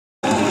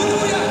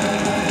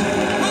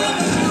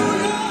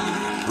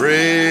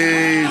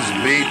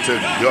to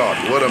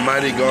God. What a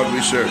mighty God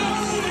we serve.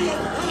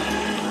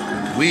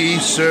 We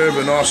serve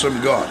an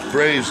awesome God.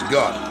 Praise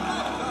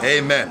God.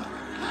 Amen.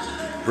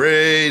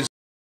 Praise.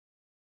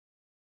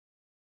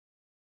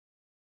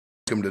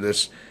 Welcome to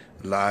this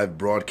live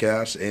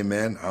broadcast.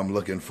 Amen. I'm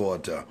looking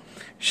forward to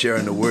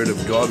sharing the word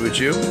of God with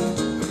you.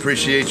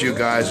 Appreciate you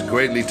guys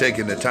greatly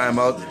taking the time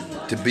out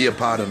to be a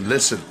part and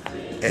listen.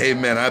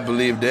 Amen. I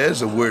believe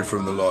there's a word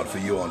from the Lord for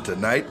you on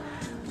tonight.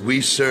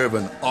 We serve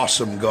an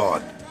awesome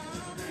God.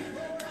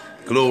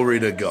 Glory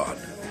to God.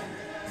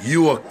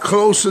 You are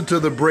closer to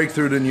the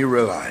breakthrough than you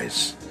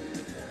realize.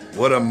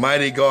 What a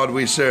mighty God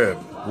we serve.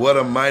 What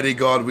a mighty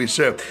God we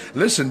serve.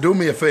 Listen, do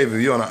me a favor.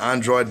 If you're on an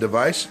Android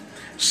device,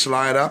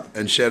 slide up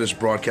and share this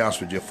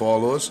broadcast with your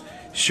followers.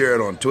 Share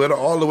it on Twitter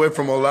all the way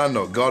from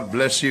Orlando. God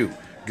bless you.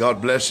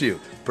 God bless you.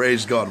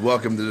 Praise God.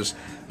 Welcome to this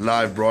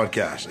live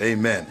broadcast.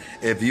 Amen.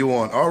 If you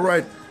want, all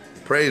right,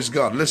 praise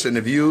God. Listen,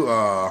 if you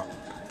are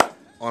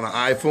on an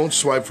iPhone,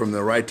 swipe from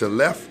the right to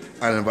left.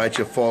 I invite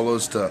your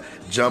followers to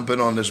jump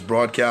in on this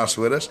broadcast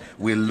with us.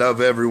 We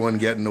love everyone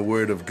getting the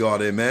word of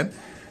God. Amen.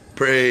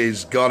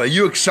 Praise God. Are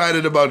you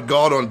excited about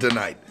God on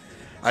tonight?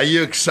 Are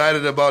you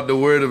excited about the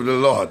word of the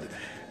Lord?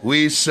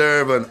 We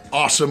serve an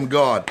awesome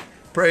God.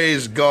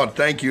 Praise God.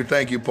 Thank you.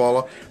 Thank you,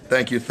 Paula.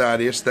 Thank you,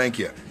 Thaddeus. Thank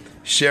you.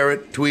 Share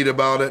it. Tweet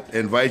about it.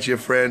 Invite your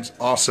friends.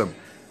 Awesome.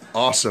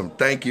 Awesome.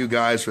 Thank you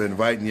guys for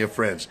inviting your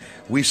friends.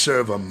 We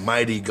serve a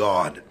mighty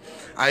God.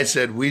 I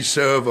said we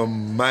serve a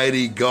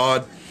mighty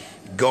God.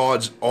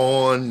 God's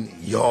on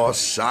your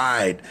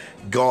side.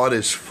 God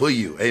is for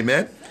you.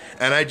 Amen.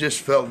 And I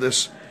just felt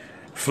this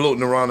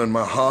floating around in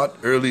my heart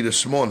early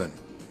this morning.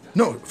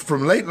 No,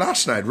 from late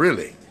last night,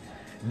 really.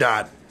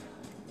 That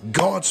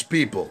God's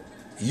people,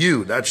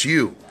 that's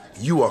you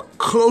are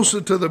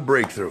closer to the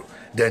breakthrough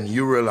than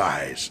you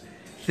realize.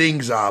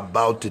 Things are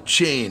about to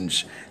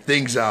change.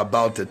 Things are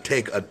about to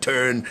take a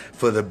turn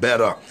for the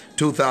better.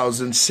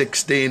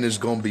 2016 is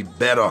going to be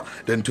better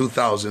than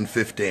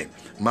 2015.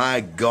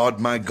 My God,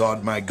 my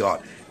God, my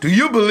God. Do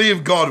you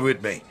believe God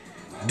with me?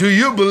 Do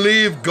you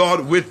believe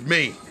God with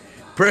me?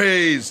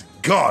 Praise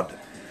God.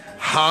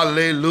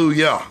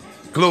 Hallelujah.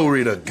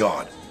 Glory to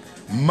God.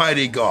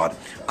 Mighty God.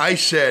 I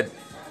said,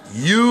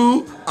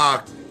 you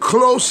are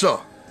closer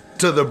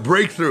to the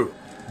breakthrough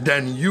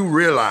than you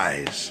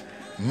realize.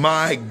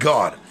 My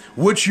God.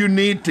 What you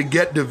need to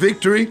get the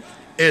victory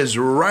is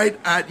right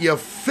at your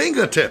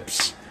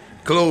fingertips.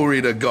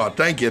 Glory to God.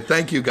 Thank you.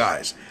 Thank you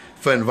guys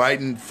for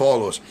inviting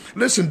followers.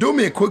 Listen, do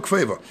me a quick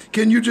favor.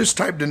 Can you just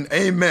type in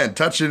amen,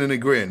 touching and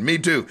agreeing? Me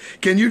too.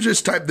 Can you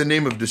just type the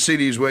name of the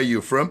cities where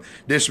you're from?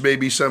 This may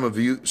be some of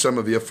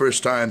your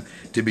first time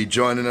to be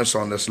joining us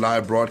on this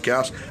live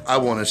broadcast. I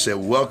want to say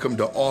welcome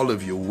to all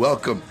of you.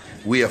 Welcome.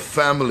 We are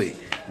family.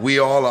 We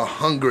all are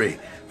hungry.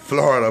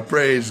 Florida,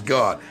 praise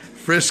God.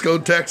 Frisco,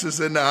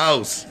 Texas in the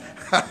house.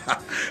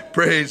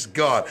 Praise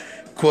God.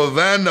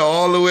 Quavanda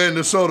all the way in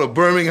DeSoto.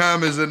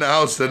 Birmingham is in the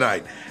house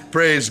tonight.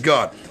 Praise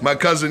God. My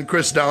cousin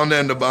Chris down there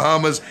in the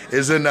Bahamas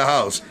is in the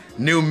house.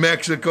 New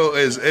Mexico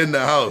is in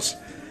the house.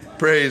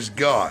 Praise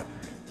God.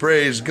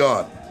 Praise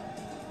God.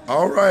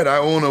 All right, I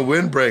own a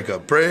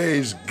windbreaker.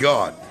 Praise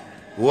God.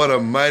 What a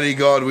mighty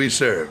God we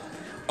serve.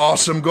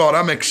 Awesome God.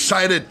 I'm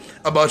excited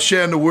about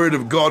sharing the word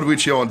of God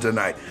with you on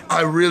tonight.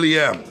 I really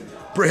am.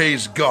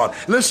 Praise God.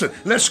 Listen,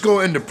 let's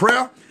go into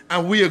prayer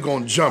and we are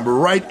going to jump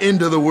right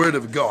into the word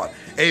of God.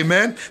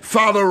 Amen.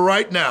 Father,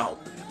 right now,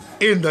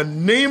 in the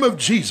name of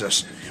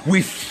Jesus,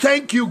 we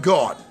thank you,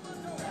 God.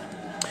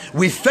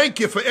 We thank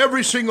you for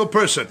every single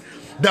person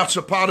that's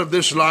a part of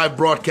this live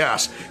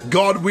broadcast.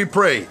 God, we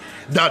pray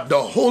that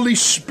the Holy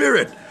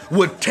Spirit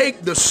would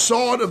take the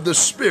sword of the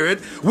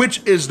Spirit,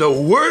 which is the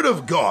word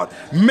of God,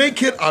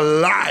 make it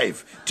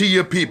alive to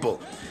your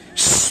people.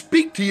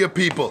 Speak to your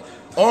people.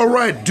 All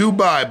right,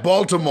 Dubai,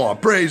 Baltimore,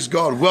 praise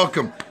God.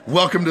 Welcome.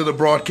 Welcome to the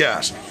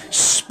broadcast.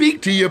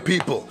 Speak to your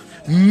people.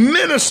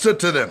 Minister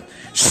to them.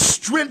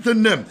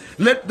 Strengthen them.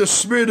 Let the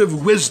spirit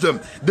of wisdom,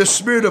 the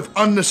spirit of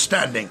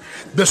understanding,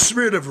 the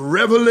spirit of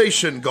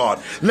revelation,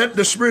 God, let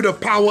the spirit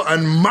of power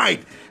and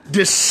might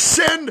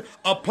descend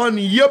upon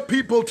your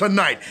people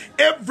tonight.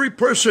 Every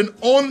person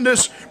on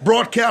this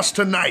broadcast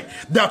tonight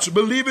that's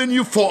believing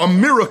you for a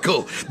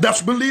miracle,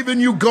 that's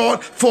believing you,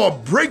 God, for a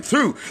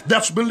breakthrough,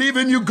 that's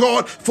believing you,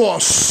 God, for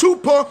a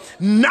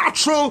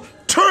supernatural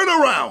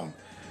turnaround.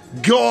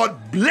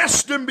 God,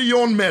 bless them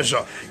beyond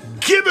measure.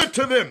 Give it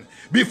to them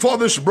before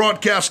this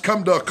broadcast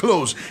come to a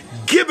close.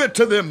 Give it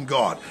to them,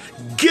 God.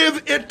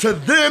 Give it to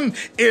them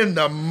in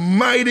the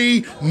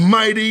mighty,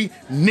 mighty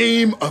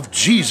name of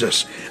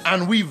Jesus.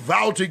 And we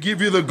vow to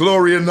give you the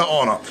glory and the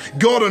honor.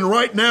 God, and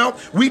right now,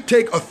 we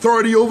take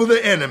authority over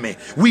the enemy.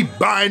 We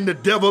bind the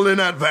devil in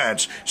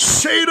advance.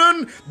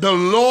 Satan, the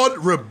Lord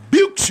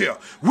rebukes you.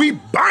 We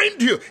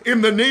bind you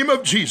in the name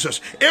of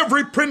Jesus.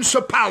 Every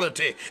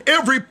principality,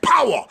 every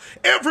power,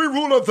 every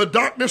rule of the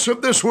darkness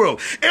of this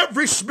world,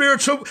 every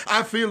spiritual,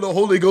 I feel the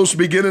Holy Ghost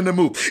beginning to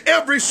move,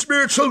 every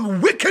spiritual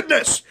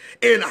wickedness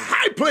in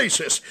high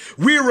places,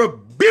 we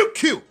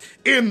rebuke you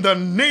in the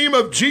name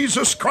of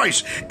Jesus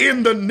Christ.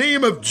 In the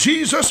name of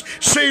Jesus,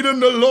 Satan,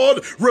 the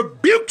Lord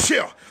rebukes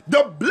you.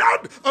 The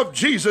blood of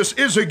Jesus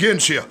is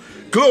against you.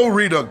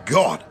 Glory to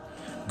God.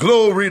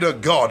 Glory to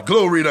God.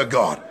 Glory to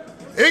God.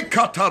 I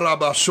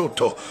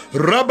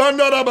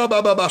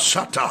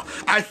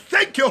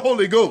thank you,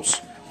 Holy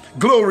Ghost.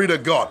 Glory to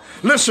God.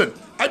 Listen,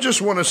 I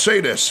just want to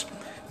say this.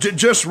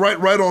 Just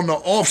right on the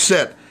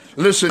offset.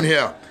 Listen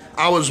here.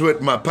 I was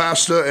with my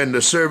pastor in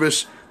the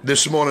service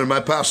this morning. My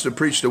pastor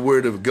preached the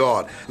word of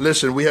God.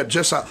 Listen, we had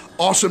just an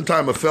awesome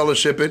time of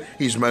fellowshipping.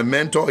 He's my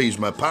mentor. He's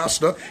my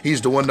pastor.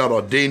 He's the one that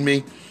ordained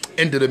me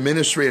into the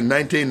ministry in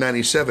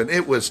 1997.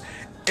 It was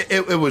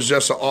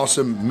just an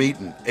awesome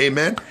meeting.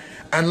 Amen.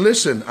 And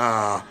listen,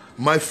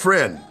 my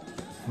friend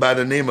by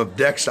the name of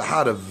Dexter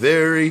had a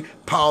very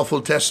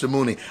powerful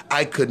testimony.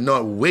 I could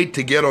not wait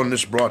to get on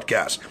this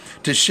broadcast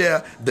to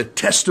share the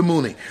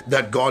testimony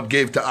that God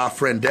gave to our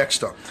friend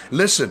Dexter.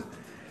 Listen,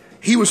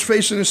 he was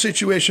facing a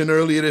situation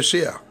earlier this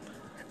year,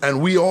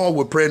 and we all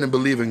were praying and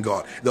believing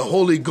God. The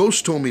Holy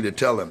Ghost told me to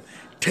tell him,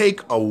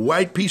 take a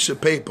white piece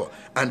of paper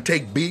and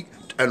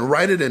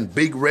write it in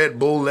big red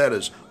bold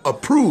letters,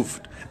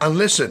 approved. And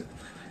listen,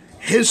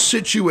 his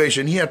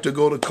situation, he had to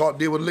go to court,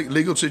 deal with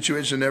legal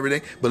situation and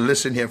everything. But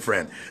listen here,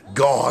 friend,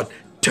 God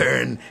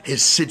turned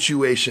his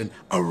situation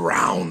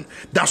around.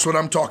 That's what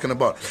I'm talking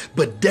about.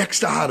 But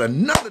Dexter had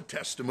another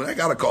testimony. I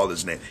got to call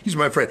his name. He's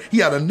my friend. He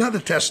had another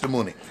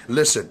testimony.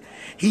 Listen,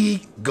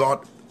 he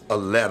got a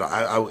letter.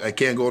 I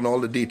can't go into all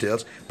the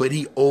details, but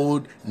he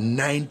owed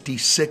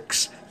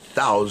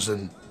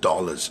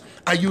 $96,000.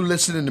 Are you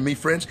listening to me,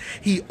 friends?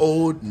 He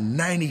owed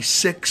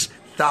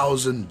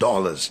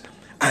 $96,000.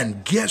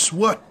 And guess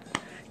what?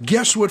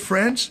 Guess what,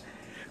 friends?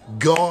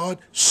 God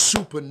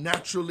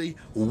supernaturally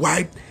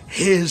wiped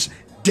his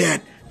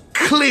debt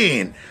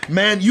clean.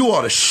 Man, you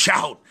ought to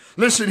shout.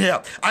 Listen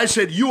here. I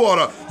said you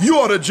ought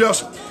to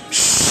just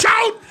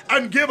shout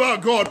and give our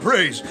God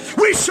praise.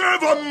 We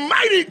serve a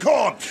mighty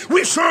God.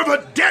 We serve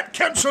a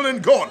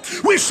debt-canceling God.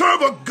 We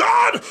serve a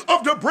God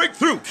of the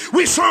breakthrough.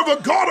 We serve a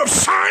God of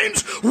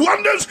signs,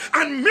 wonders,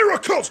 and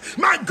miracles.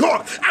 My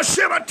God, I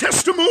share a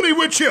testimony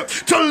with you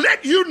to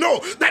let you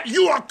know that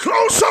you are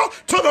closer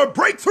to the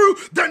breakthrough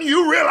than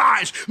you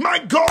realize. My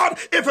God,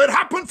 if it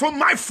happened for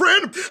my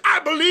friend, I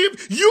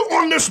believe you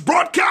on this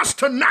broadcast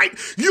tonight,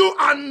 you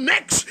are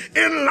next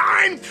in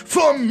line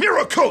for a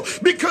miracle,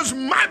 because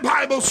my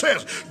Bible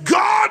says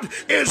God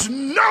is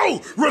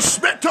no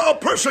respecter of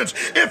persons.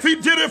 If he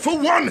did it for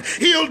one,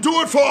 he'll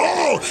do it for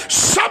all.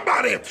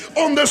 Somebody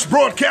on this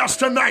broadcast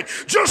tonight,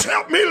 just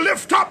help me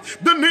lift up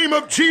the name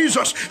of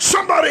Jesus.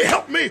 Somebody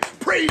help me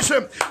praise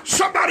him.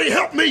 Somebody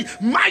help me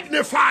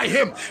magnify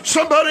him.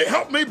 Somebody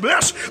help me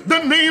bless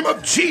the name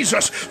of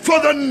Jesus.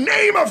 For the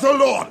name of the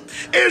Lord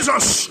is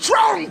a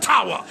strong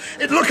tower.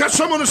 Look at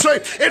someone and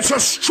say, it's a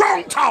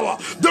strong tower.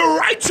 The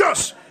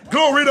righteous,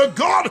 glory to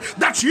God,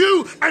 that's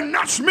you and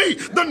that's me.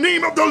 The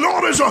name of the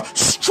Lord is a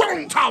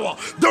strong tower.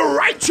 The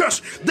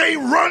righteous, they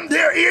run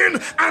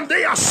therein and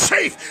they are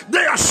safe.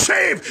 They are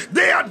saved.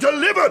 They are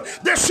delivered.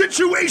 Their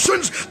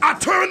situations are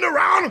turned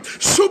around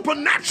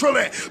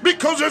supernaturally,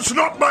 because it's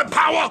not by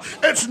power,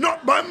 it's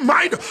not by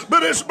might,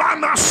 but it's by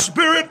my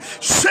spirit,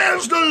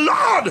 says the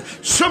Lord.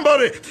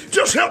 Somebody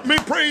just help me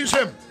praise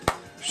him.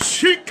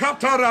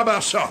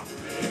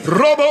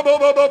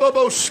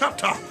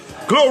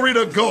 Glory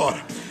to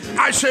God.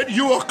 I said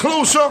you are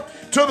closer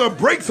to the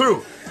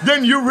breakthrough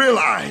than you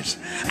realize.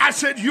 I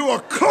said you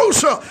are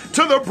closer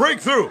to the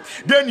breakthrough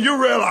than you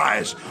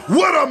realize.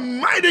 What a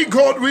mighty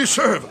God we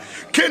serve.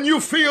 Can you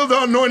feel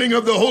the anointing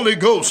of the Holy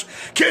Ghost?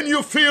 Can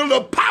you feel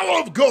the power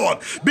of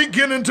God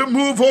beginning to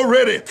move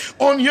already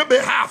on your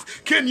behalf?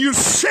 Can you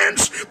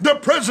sense the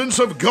presence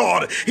of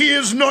God? He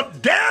is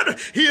not dead,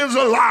 he is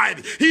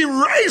alive. He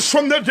raised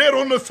from the dead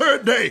on the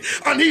third day,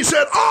 and he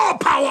said, all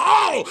power,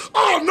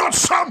 all, not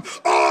some,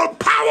 all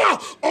power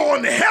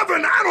on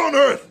heaven and on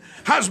earth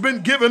has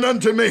been given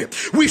unto me.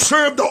 We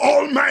serve the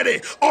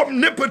almighty,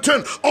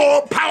 omnipotent,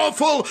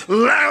 all-powerful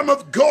Lamb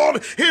of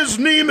God. His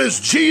name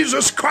is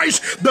Jesus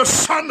Christ, the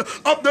Son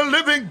of the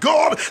living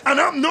God. And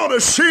I'm not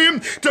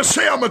ashamed to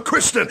say I'm a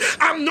Christian.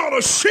 I'm not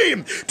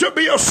ashamed to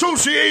be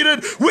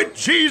associated with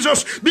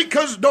Jesus,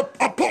 because the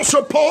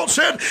Apostle Paul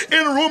said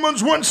in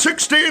Romans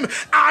 1:16,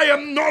 I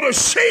am not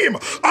ashamed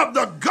of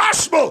the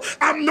gospel.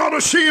 I'm not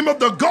ashamed of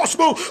the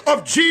gospel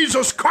of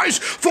Jesus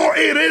Christ, for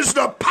it is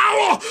the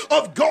power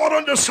of God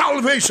unto salvation.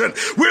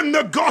 When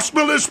the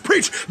gospel is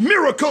preached,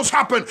 miracles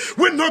happen.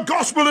 When the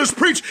gospel is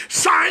preached,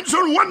 signs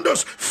and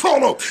wonders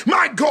follow.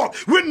 My God,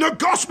 when the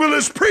gospel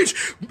is preached,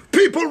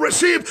 people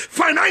receive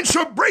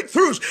financial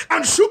breakthroughs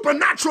and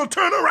supernatural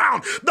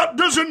turnaround that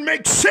doesn't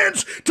make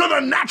sense to the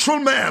natural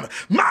man.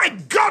 My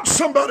God,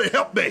 somebody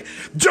help me.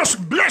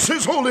 Just bless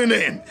his holy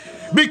name,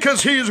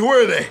 because he is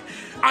worthy.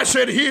 I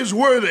said he is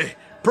worthy.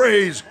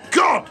 Praise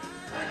God.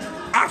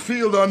 I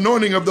feel the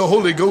anointing of the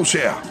Holy Ghost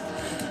here.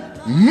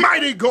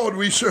 Mighty God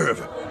we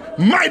serve.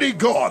 Mighty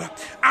God.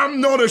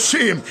 I'm not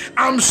ashamed.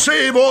 I'm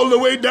saved all the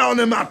way down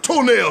in my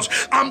toenails.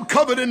 I'm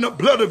covered in the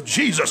blood of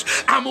Jesus.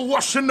 I'm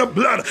washed in the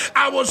blood.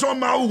 I was on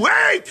my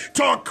way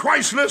to a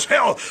Christless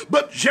hell.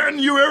 But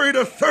January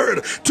the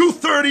 3rd,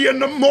 2:30 in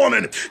the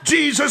morning,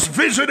 Jesus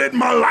visited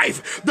my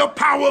life. The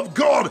power of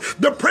God,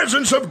 the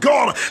presence of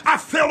God. I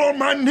fell on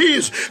my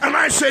knees and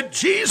I said,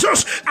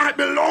 Jesus, I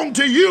belong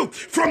to you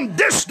from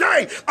this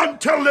day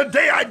until the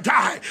day I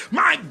die.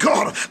 My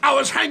God, I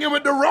was hanging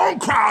with the wrong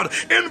crowd,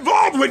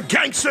 involved with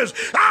gangsters.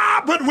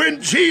 But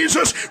when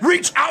Jesus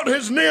reached out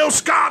his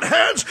nail-scarred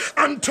hands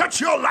and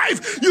touched your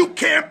life, you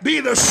can't be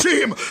the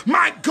same.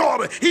 My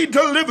God, he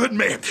delivered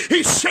me.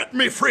 He set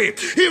me free.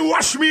 He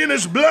washed me in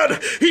his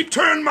blood. He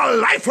turned my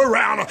life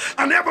around.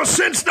 And ever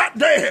since that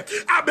day,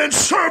 I've been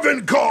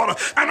serving God,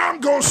 and I'm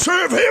going to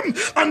serve him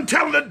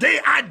until the day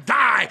I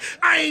die.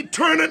 I ain't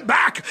turning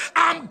back.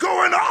 I'm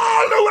going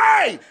all the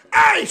way.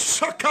 I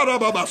said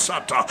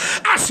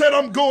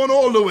I'm going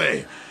all the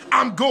way.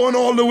 I'm going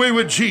all the way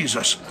with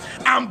Jesus.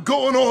 I'm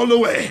going all the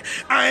way.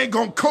 I ain't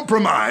going to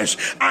compromise.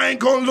 I ain't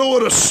going to lower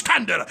the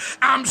standard.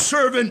 I'm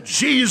serving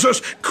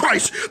Jesus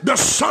Christ, the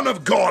Son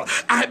of God.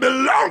 I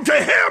belong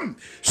to him.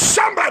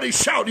 Somebody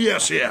shout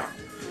yes here.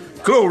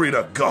 Glory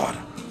to God.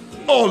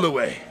 All the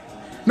way.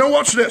 Now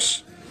watch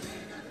this.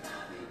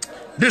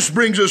 This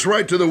brings us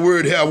right to the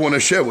word here I want to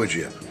share with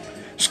you.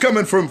 It's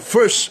coming from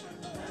 1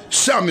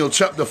 Samuel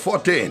chapter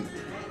 14.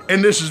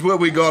 And this is where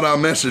we got our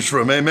message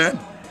from. Amen.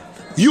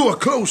 You are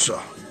closer.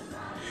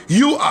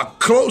 You are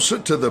closer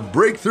to the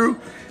breakthrough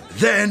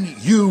than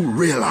you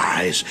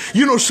realize.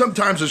 You know,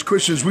 sometimes as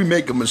Christians, we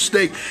make a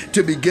mistake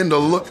to begin to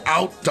look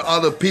out to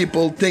other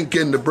people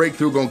thinking the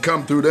breakthrough going to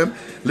come through them.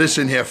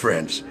 Listen here,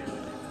 friends.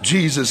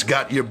 Jesus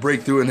got your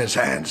breakthrough in his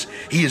hands.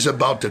 He is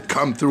about to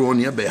come through on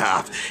your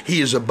behalf.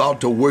 He is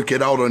about to work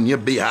it out on your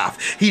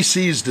behalf. He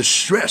sees the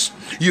stress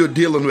you're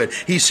dealing with.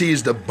 He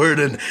sees the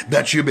burden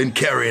that you've been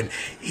carrying.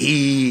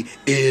 He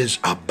is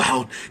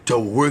about to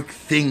work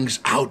things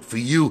out for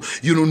you.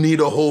 You don't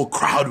need a whole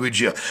crowd with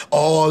you.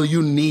 All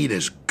you need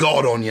is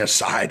God on your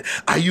side.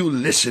 Are you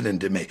listening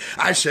to me?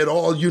 I said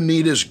all you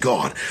need is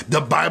God.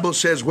 The Bible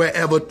says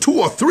wherever two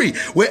or three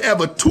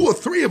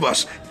of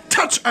us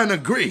touch and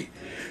agree,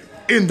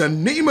 in the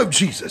name of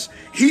Jesus,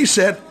 he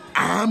said,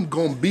 I'm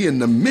going to be in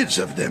the midst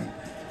of them.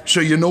 So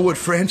you know what,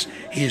 friends?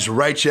 He's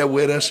right here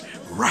with us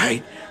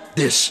right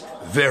this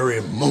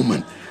very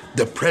moment.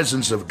 The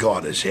presence of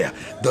God is here.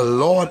 The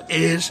Lord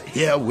is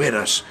here with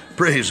us.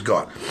 Praise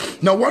God.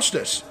 Now watch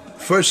this.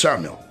 1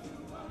 Samuel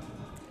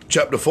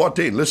chapter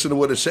 14. Listen to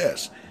what it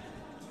says.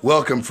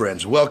 Welcome,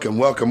 friends. Welcome,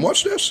 welcome.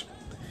 Watch this.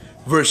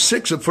 Verse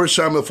 6 of 1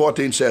 Samuel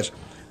 14 says,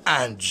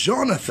 and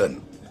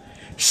Jonathan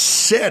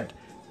said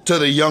to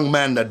the young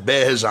man that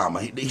bare his armor,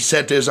 he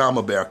said to his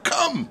armor bearer,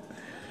 come,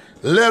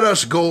 let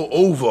us go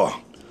over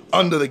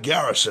under the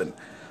garrison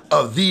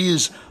of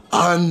these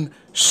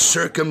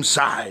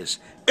uncircumcised.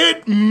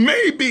 It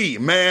may be,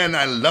 man,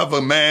 I love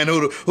a man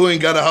who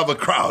ain't got to have a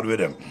crowd with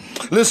him.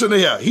 Listen to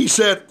here. He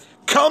said,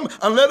 come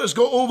and let us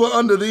go over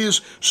under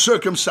these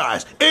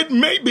circumcised. It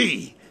may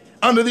be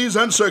under these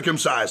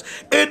uncircumcised.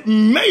 It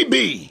may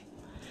be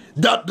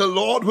that the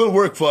Lord will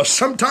work for us.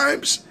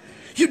 Sometimes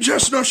you're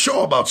just not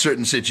sure about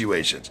certain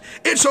situations.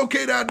 It's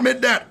okay to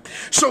admit that.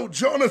 So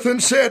Jonathan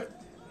said,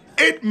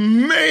 it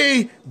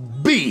may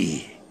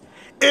be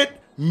that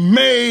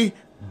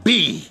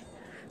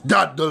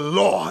the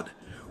Lord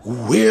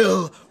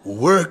will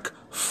work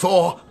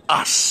for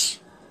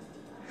us.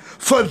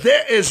 For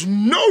there is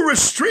no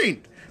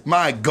restraint.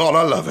 My God,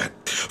 I love it.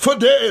 For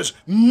there is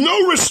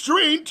no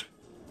restraint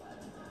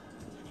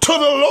to the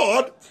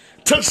Lord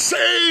to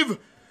save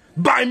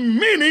by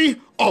many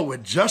or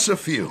with just a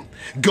few.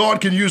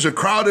 God can use a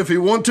crowd if he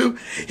want to.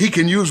 He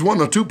can use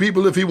one or two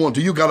people if he want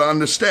to. You got to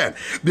understand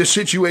the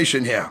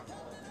situation here.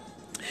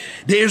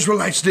 The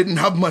Israelites didn't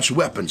have much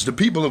weapons. The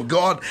people of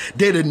God,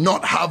 they did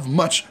not have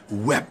much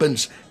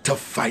weapons to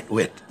fight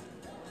with.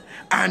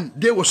 And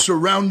they were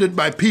surrounded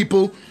by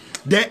people.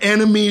 Their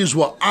enemies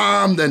were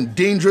armed and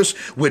dangerous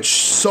with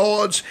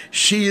swords,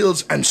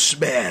 shields, and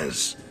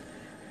spears.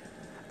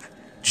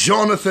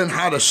 Jonathan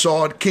had a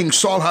sword, King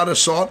Saul had a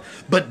sword,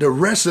 but the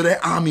rest of their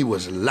army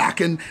was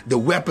lacking the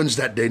weapons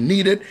that they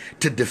needed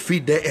to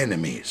defeat their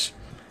enemies.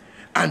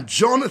 And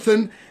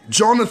Jonathan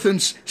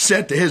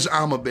said to his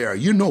armor bearer,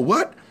 you know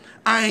what?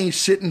 I ain't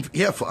sitting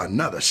here for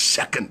another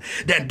second.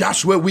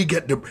 That's where we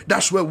get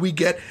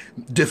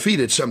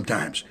defeated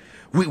sometimes.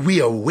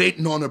 We are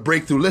waiting on a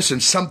breakthrough.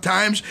 Listen,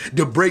 sometimes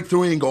the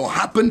breakthrough ain't going to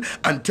happen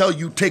until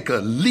you take a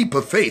leap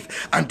of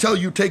faith, until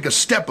you take a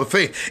step of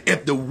faith.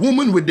 If the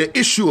woman with the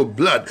issue of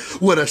blood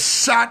would have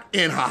sat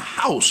in her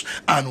house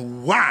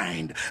and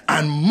whined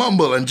and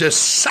mumbled and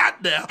just sat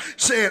there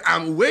saying,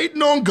 I'm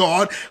waiting on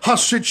God, her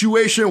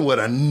situation would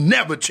have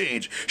never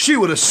changed. She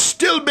would have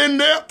still been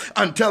there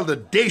until the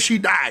day she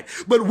died.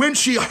 But when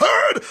she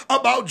heard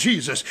about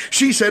Jesus,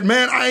 she said,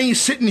 man, I ain't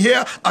sitting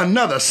here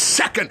another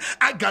second.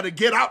 I got to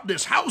get out this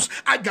this house.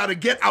 I got to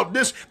get out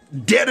this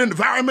dead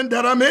environment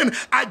that I'm in.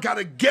 I got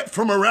to get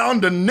from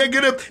around the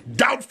negative,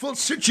 doubtful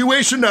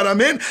situation that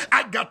I'm in.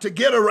 I got to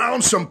get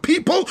around some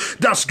people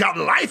that's got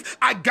life.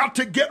 I got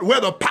to get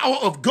where the power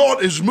of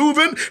God is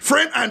moving,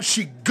 friend. And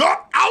she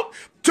got out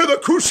to the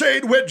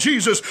crusade where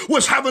Jesus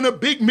was having a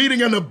big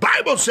meeting, and the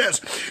Bible says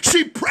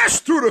she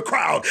pressed through the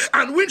crowd,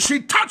 and when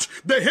she touched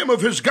the hem of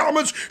his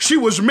garments, she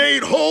was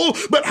made whole.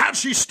 But had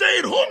she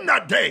stayed home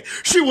that day,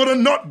 she would have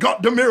not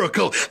got the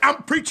miracle.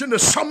 I'm preaching to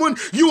someone.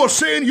 You are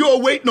saying you're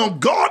waiting on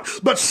God,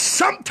 but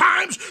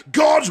sometimes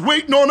God's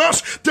waiting on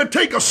us to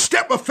take a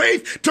step of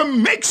faith to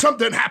make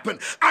something happen.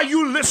 Are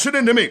you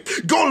listening to me?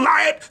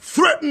 Goliath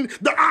threatened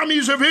the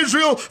armies of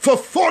Israel for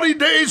 40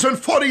 days and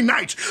 40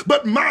 nights,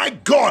 but my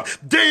God,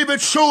 David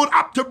showed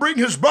up to bring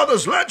his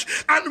brother's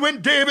lunch. And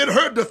when David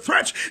heard the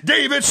threats,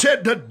 David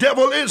said, the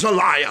devil is a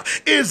liar.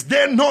 Is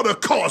there not a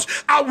cause?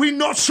 Are we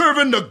not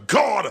serving the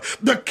God,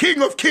 the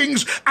King of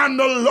Kings and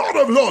the Lord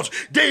of Lords?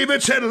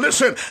 David said,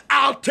 listen,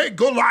 I'll take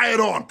Goliath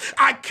on.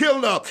 I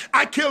killed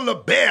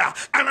the bear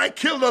and I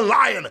killed the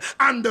lion,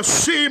 and the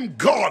same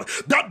God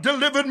that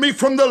delivered me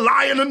from the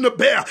lion and the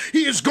bear,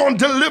 he is going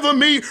to deliver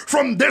me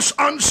from this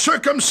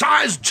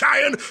uncircumcised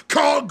giant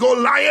called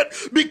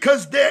Goliath,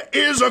 because there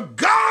is a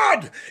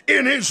God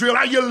in Israel.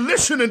 Are you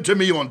listening to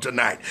me on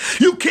tonight?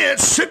 You can't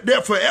sit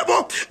there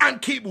forever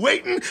and keep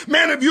waiting.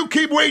 Man, if you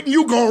keep waiting,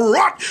 you're going to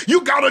rot.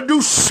 You got to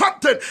do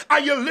something. Are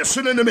you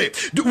listening to me?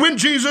 When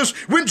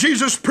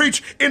Jesus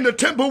preached in the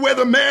temple where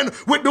the man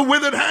with the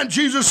withered hand,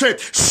 Jesus said,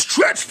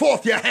 stretch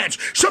forth your hands.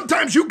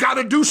 Sometimes you got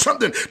to do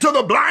something. To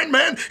the blind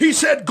man, he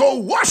said, go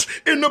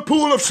wash in the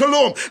pool of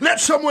Siloam. Let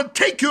someone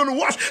take you and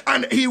wash.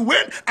 And he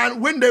went,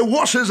 and when they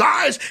washed his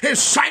eyes,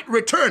 his sight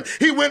returned.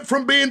 He went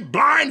from being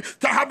blind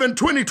to having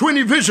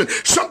 20/20 vision.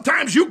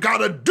 Sometimes you got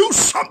to do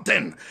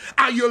something.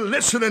 Are you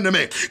listening to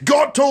me?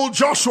 God told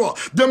Joshua,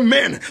 the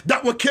men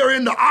that were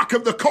carrying the Ark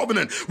of the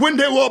Covenant, when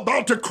they were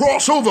about to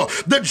cross over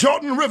the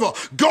Jordan River,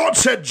 God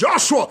said,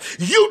 Joshua,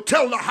 you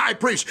tell the high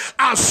priest,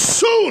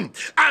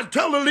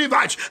 tell the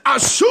Levites,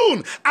 as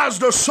soon as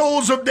the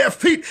soles of their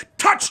feet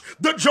touch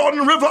the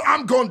Jordan River,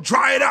 I'm going to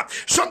dry it up.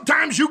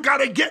 Sometimes you got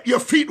to get your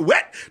feet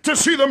wet to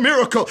see the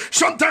miracle.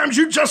 Sometimes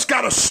you just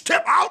got to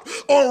step out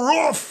on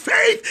raw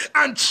faith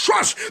and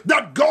trust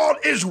that God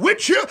is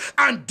with you,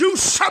 and do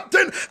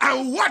something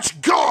and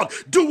watch God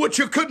do what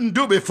you couldn't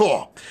do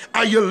before.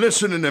 Are you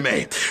listening to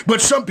me?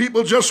 But some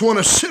people just want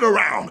to sit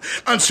around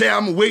and say,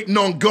 I'm waiting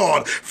on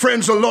God.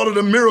 Friends, a lot of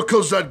the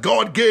miracles that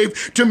God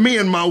gave to me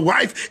and my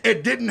wife,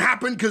 it didn't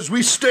happen because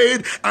we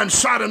stayed and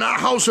sat in our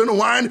house and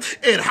wine.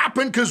 It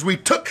happened because we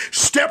took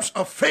steps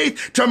of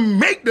faith to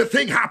make the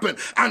thing happen,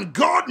 and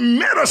God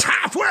met us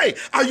halfway.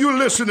 Are you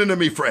listening to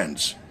me,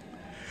 friends?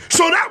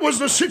 So that was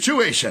the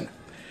situation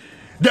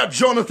that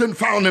Jonathan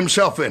found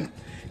himself in.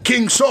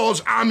 King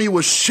Saul's army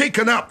was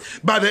shaken up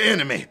by the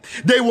enemy.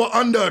 They were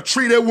under a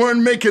tree. They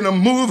weren't making a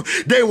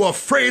move. They were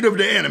afraid of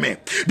the enemy.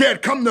 They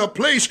had come to a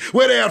place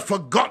where they had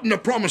forgotten the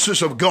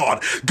promises of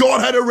God.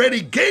 God had already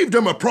gave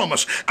them a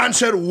promise and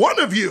said, one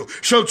of you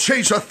shall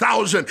chase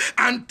 1,000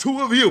 and two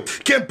of you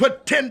can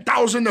put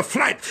 10,000 to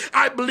flight.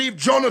 I believe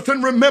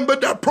Jonathan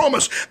remembered that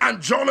promise,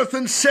 and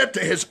Jonathan said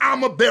to his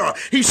armor bearer,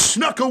 he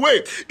snuck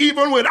away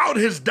even without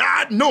his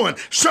dad knowing.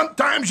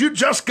 Sometimes you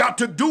just got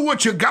to do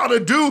what you got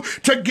to do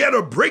to get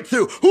a breakthrough.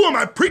 Who am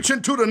I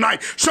preaching to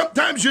tonight?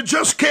 Sometimes you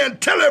just can't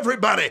tell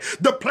everybody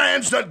the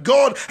plans that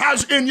God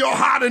has in your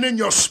heart and in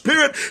your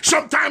spirit.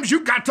 Sometimes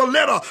you got to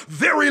let a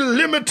very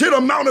limited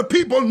amount of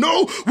people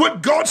know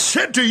what God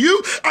said to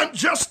you, and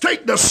just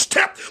take the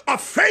step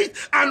of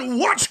faith and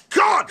watch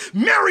God.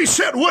 Mary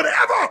said,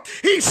 whatever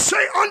he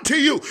say unto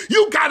you,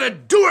 you got to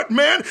do it,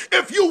 man.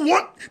 If you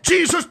want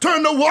Jesus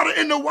turn the water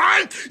into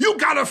wine, you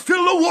got to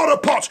fill the water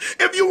pots.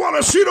 If you want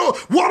to see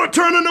the water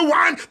turn into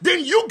wine,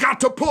 then you got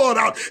to pour it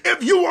out.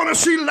 If you want to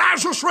see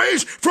Lazarus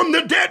raised from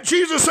the dead,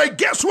 Jesus say,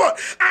 guess what?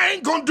 I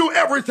ain't going to do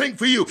everything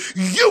for you.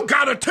 You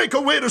got to take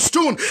away the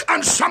stone.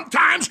 And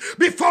sometimes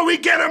before we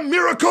get a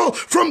miracle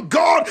from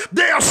God,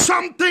 there are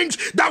some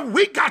things that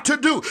we got to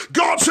do.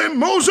 God said,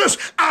 Moses,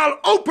 I'll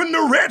open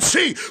the Red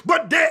Sea,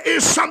 but there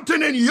is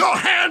something in your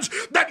hands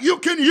that you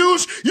can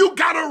use. You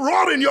got a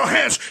rod in your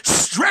hands.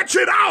 Stretch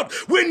it out.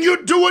 When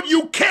you do what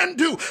you can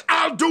do,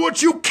 I'll do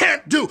what you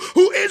can't do.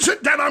 Who is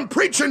it that I'm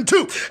preaching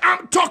to?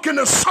 I'm talking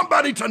to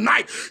somebody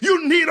tonight.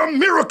 You need a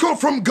miracle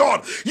from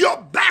God.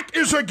 Your back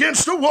is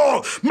against the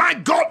wall. My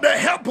God, the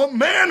help of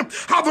man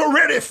have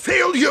already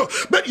failed you,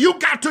 but you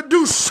got to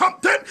do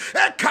something.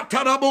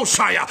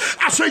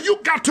 I say you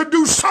got to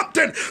do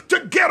something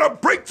to get a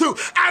breakthrough.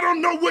 I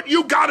don't know what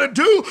you got to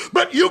do,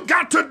 but you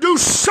got to do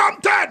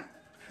something.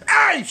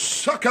 Hey, I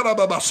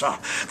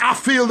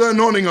feel the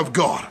anointing of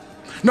God.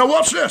 Now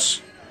watch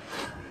this.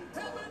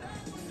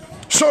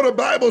 So the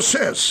Bible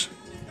says,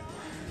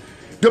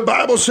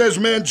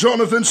 man,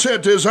 Jonathan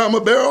said to his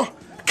armor bearer,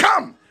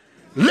 come,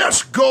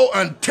 let's go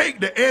and take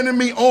the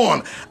enemy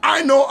on.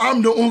 I know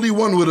I'm the only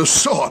one with a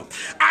sword.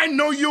 I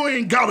know you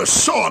ain't got a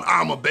sword,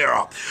 armor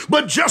bearer,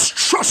 but just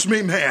trust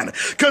me, man,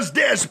 because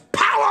there's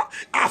power power.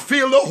 I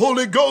feel the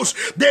Holy Ghost.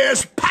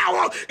 There's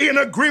power in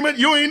agreement.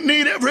 You ain't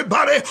need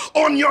everybody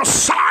on your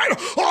side.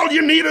 All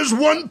you need is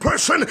one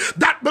person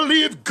that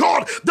believes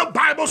God. The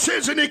Bible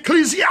says in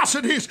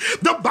Ecclesiastes,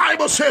 the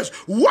Bible says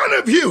one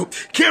of you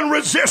can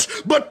resist,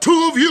 but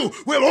two of you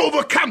will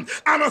overcome.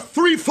 And a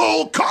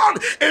threefold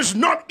cord is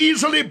not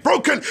easily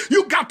broken.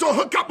 You got to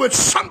hook up with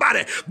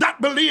somebody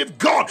that believes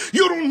God.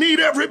 You don't need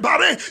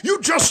everybody.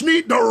 You just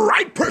need the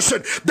right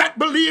person that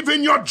believes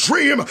in your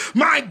dream,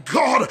 my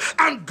God,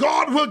 and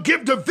God will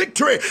give the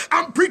victory.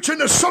 I'm preaching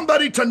to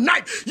somebody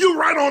tonight. You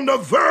right on the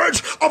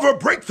verge of a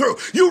breakthrough.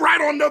 You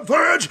right on the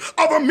verge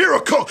of a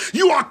miracle.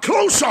 You are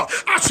closer.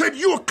 I said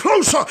you are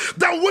closer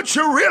than what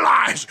you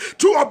realize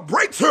to a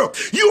breakthrough.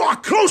 You are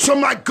closer,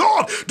 my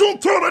God.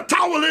 Don't throw the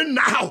towel in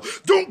now.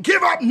 Don't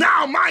give up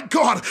now, my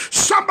God.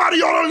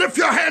 Somebody ought to lift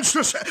your hands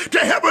to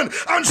heaven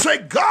and say,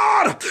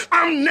 God,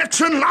 I'm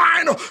next in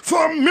line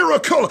for a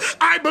miracle.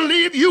 I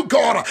believe you,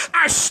 God.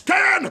 I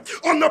stand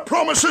on the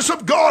promises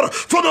of God,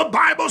 for the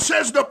Bible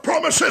says the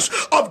promises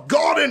of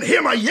God in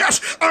him are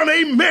yes and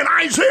amen.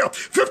 Isaiah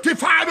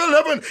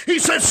 55:11, he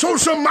said, so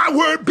shall my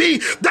word be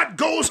that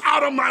goes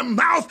out of my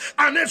mouth,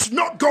 and it's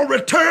not going to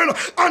return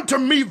unto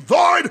me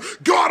void.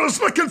 God is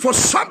looking for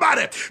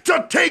somebody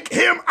to take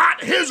him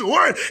at his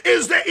word.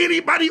 Is there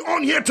anybody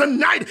on here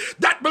tonight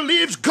that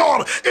believes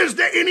God? Is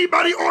there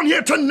anybody on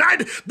here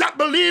tonight that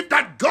believes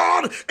that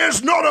God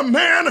is not a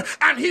man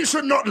and he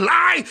should not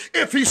lie?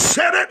 If he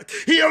said it,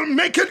 he'll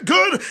make it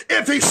good.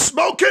 If he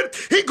spoke it,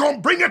 he gonna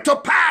bring it to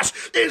pass.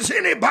 Is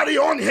anybody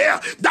on here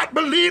that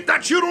believe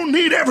that you don't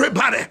need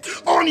everybody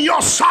on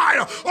your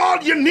side?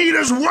 All you need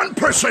is one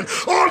person.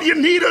 All you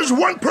need is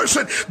one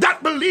person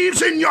that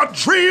believes in your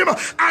dream,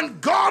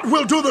 and God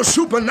will do the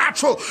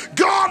supernatural.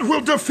 God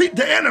will defeat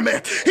the enemy.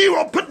 He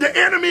will put the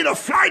enemy to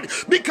flight,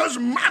 because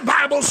my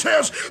Bible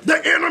says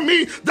the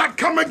enemy that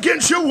come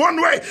against you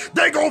one way,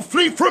 they gonna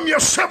flee from you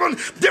 7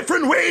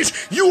 different ways.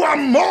 You are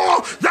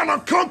more than a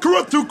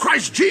conqueror through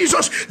Christ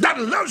Jesus that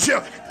loves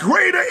you.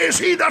 Greater is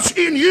he that's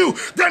in you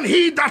than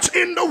he that's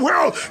in the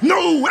world.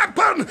 No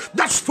weapon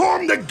that's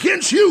formed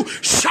against you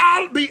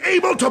shall be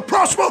able to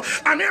prosper,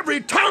 and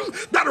every tongue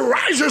that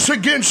rises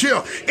against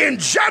you in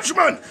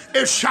judgment,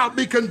 it shall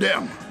be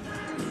condemned.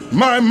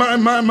 My.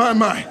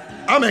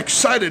 I'm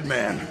excited,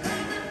 man.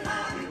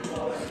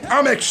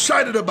 I'm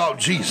excited about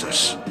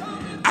Jesus.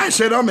 I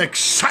said I'm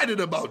excited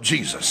about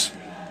Jesus.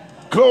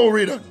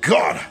 Glory to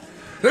God.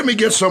 Let me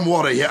get some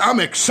water here. I'm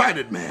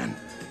excited, man.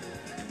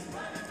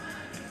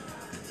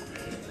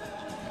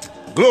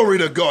 Glory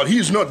to God.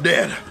 He's not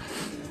dead.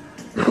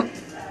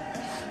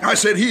 I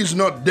said he's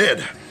not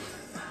dead.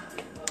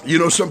 You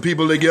know, some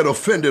people, they get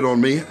offended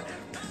on me.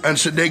 And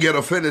so they get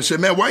offended and say,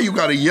 man, why you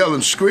got to yell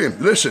and scream?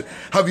 Listen,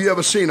 have you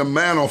ever seen a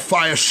man on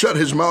fire shut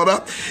his mouth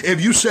up?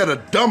 If you set a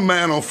dumb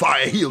man on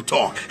fire, he'll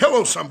talk.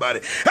 Hello, somebody.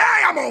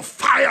 Hey, I'm on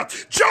fire.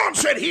 John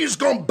said he's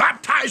going to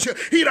baptize you.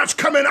 He that's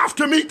coming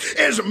after me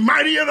is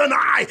mightier than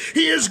I.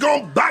 He is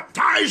going to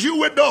baptize you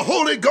with the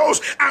Holy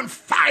Ghost and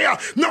fire.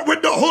 Not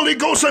with the Holy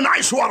Ghost and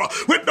ice water.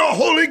 With the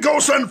Holy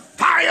Ghost and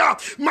fire.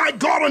 My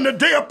God, on the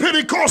day of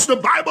Pentecost, the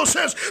Bible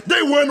says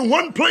they were in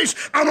one place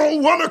and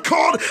on one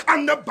accord.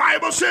 And the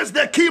Bible says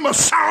there came a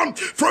sound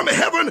from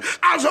heaven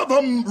as of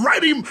a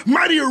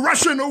mighty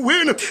rushing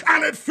wind,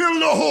 and it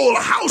filled the whole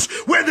house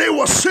where they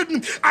were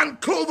sitting, and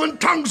cloven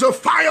tongues of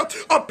fire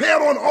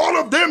appeared on all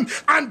of them,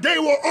 and they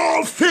were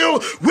all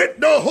filled with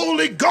the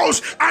Holy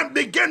Ghost and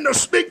began to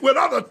speak with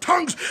other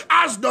tongues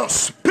as the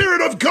Spirit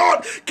of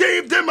God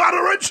gave them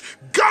utterance.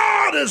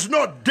 God is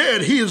not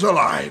dead, he is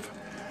alive.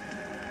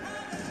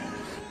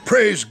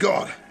 Praise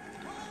God.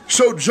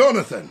 So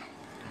Jonathan,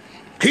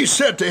 he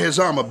said to his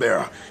armor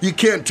bearer, you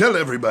can't tell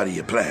everybody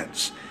your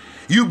plans.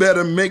 You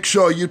better make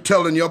sure you're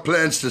telling your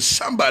plans to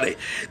somebody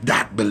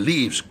that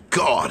believes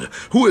God.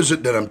 Who is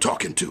it that I'm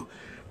talking to?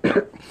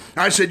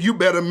 I said, you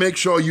better make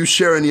sure you're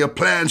sharing your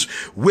plans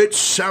with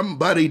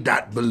somebody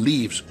that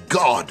believes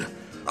God.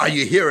 Are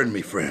you hearing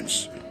me,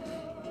 friends?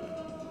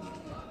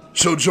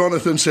 So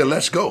Jonathan said,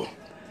 let's go.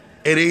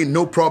 It ain't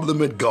no problem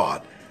with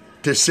God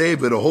to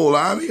save with a whole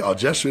army or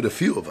just with a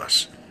few of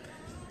us.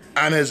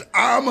 And his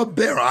armor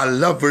bearer, I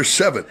love verse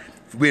 7.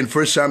 We're in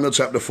 1 Samuel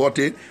chapter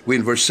 14. We're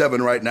in verse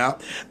 7 right now.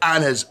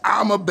 And his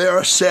armor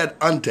bearer said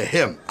unto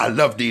him, I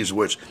love these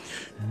words,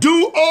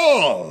 do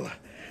all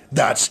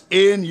that's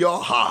in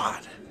your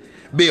heart.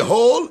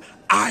 Behold,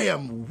 I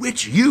am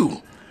with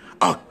you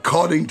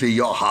according to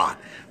your heart.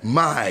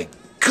 My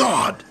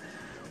God,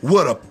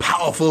 what a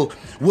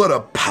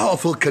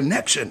powerful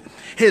connection.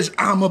 His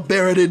armor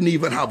bearer didn't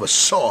even have a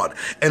sword.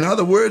 In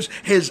other words,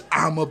 his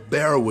armor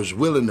bearer was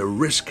willing to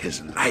risk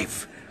his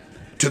life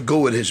to go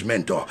with his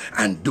mentor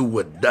and do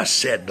what thus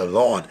said the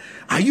Lord.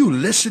 Are you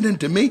listening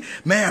to me?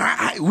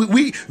 Man,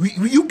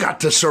 you got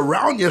to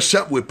surround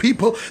yourself with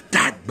people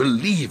that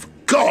believe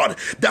God,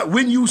 that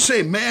when you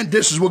say, man,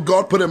 this is what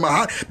God put in my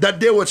heart, that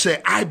they would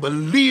say, I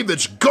believe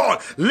it's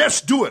God.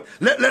 Let's do it.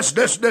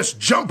 Let's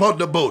jump out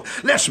the boat.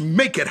 Let's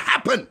make it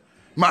happen.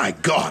 My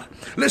God.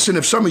 Listen,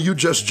 if some of you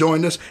just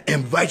joined us,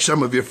 invite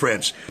some of your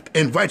friends.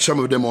 Invite some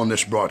of them on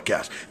this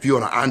broadcast. If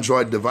you're on an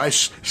Android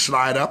device,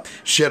 slide up,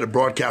 share the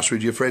broadcast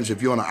with your friends.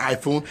 If you're on an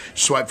iPhone,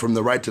 swipe from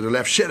the right to the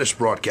left, share this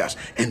broadcast.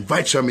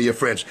 Invite some of your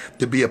friends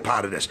to be a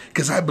part of this,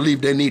 because I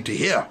believe they need to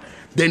hear.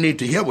 They need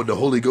to hear what the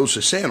Holy Ghost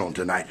is saying on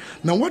tonight.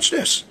 Now watch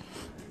this.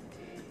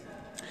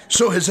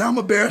 So his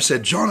armor bearer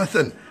said,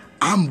 Jonathan,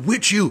 I'm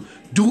with you.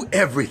 Do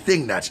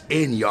everything that's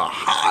in your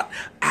heart.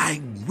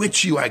 I'm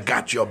with you. I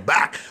got your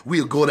back.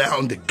 We'll go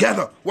down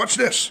together. Watch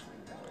this.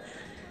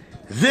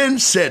 Then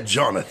said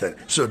Jonathan.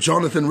 So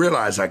Jonathan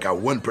realized, I got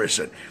one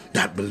person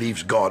that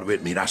believes God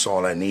with me. That's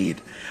all I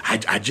need.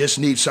 I just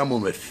need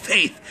someone with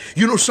faith.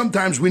 You know,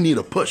 sometimes we need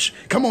a push.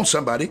 Come on,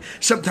 somebody.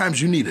 Sometimes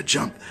you need a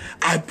jump.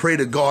 I pray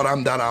to God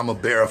I'm that armor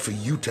bearer for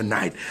you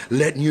tonight,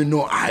 letting you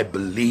know I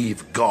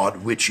believe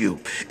God with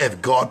you.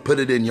 If God put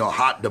it in your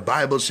heart, the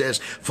Bible says,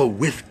 for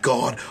with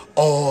God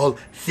all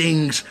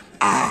things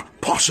are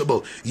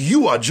possible.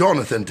 You are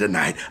Jonathan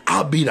tonight.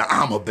 I'll be the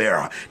armor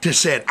bearer to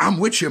say, I'm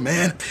with you,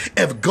 man.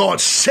 If God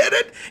said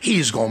it,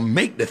 he's going to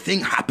make the thing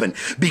happen,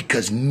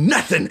 because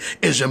nothing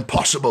is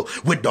impossible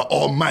with the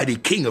almighty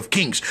King of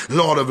Kings,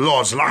 Lord of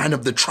Lords, Lion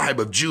of the tribe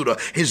of Judah.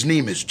 His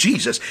name is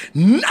Jesus.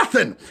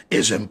 Nothing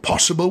is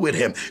impossible with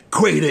him.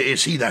 Greater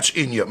is he that's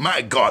in you.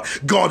 My God,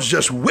 God's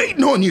just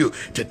waiting on you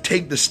to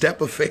take the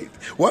step of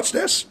faith. Watch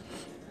this.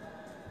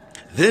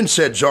 Then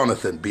said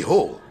Jonathan,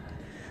 behold,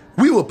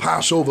 we will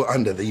pass over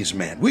under these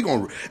men. We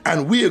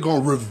are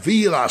going to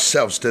reveal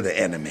ourselves to the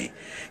enemy.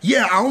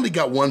 Yeah, I only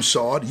got one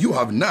sword. You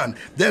have none.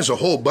 There's a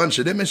whole bunch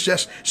of them. It's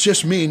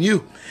just me and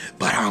you.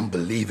 But I'm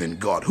believing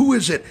God. Who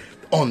is it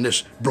on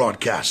this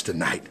broadcast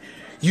tonight?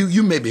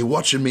 You may be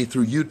watching me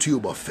through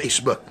YouTube or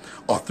Facebook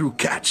or through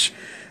Catch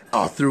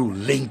or through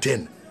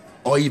LinkedIn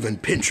or even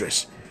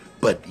Pinterest.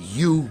 But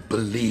you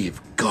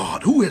believe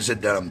God. Who is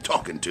it that I'm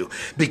talking to?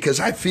 Because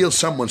I feel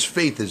someone's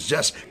faith is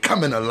just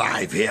coming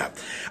alive here.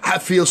 I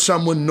feel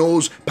someone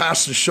knows,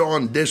 Pastor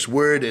Sean, this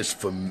word is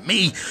for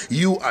me.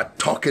 You are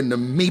talking to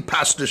me,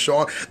 Pastor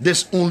Sean.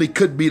 This only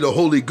could be the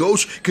Holy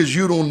Ghost, because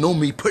you don't know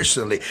me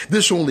personally.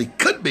 This only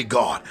could be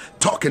God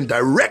talking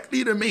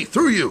directly to me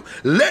through you.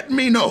 Let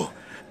me know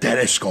that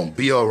it's going to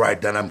be all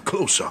right, that I'm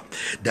closer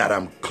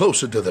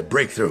to the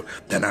breakthrough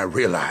than I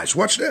realize.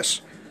 Watch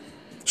this.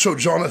 So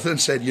Jonathan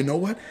said, you know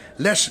what?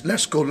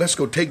 Let's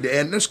go take the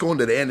end. Let's go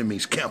into the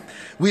enemy's camp.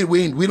 We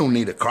don't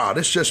need a crowd.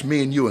 It's just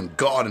me and you and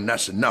God, and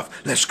that's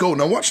enough. Let's go.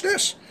 Now watch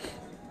this.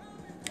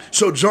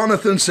 So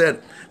Jonathan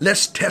said,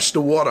 let's test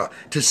the water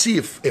to see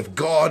if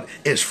God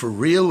is for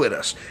real with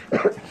us.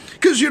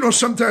 Because, you know,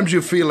 sometimes you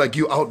feel like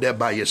you're out there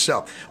by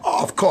yourself.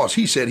 Oh, of course,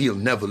 he said he'll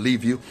never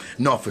leave you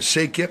nor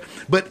forsake you.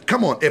 But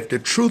come on, if the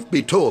truth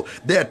be told,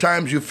 there are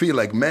times you feel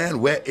like,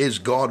 man, where is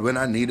God when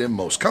I need him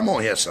most? Come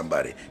on here,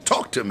 somebody.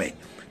 Talk to me.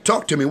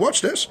 Talk to me.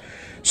 Watch this.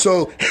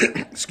 So,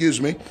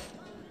 excuse me.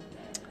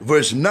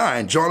 Verse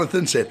 9,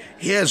 Jonathan said,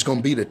 here's going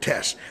to be the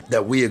test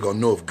that we are going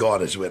to know if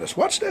God is with us.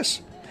 Watch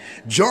this.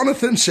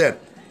 Jonathan said,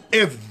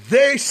 if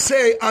they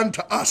say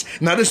unto us,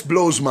 now this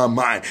blows my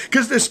mind,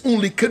 because this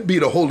only could be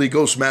the Holy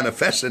Ghost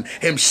manifesting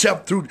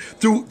himself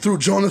through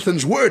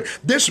Jonathan's word.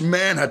 This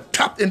man had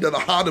tapped into the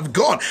heart of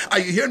God. Are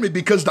you hearing me?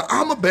 Because the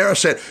armor bearer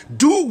said,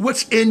 do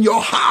what's in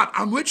your heart.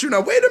 I'm with you.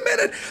 Now, wait a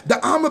minute. The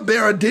armor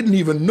bearer didn't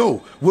even know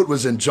what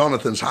was in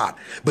Jonathan's heart,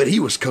 but he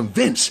was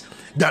convinced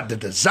that the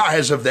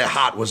desires of their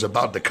heart was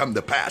about to come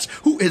to pass.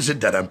 Who is it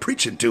that I'm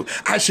preaching to?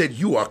 I said,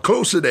 you are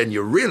closer than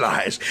you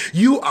realize.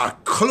 You are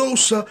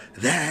closer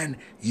than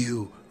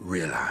you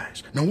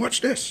realize. Now watch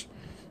this.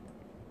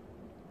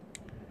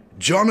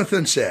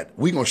 Jonathan said,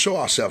 we're going to show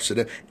ourselves to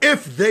them.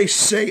 If they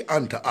say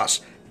unto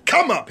us,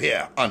 come up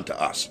here unto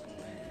us,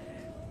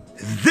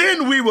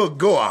 then we will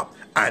go up,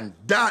 and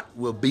that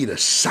will be the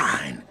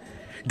sign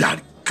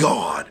that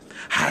God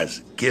has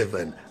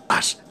given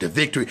us the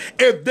victory.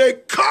 If they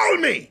call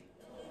me,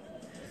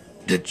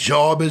 the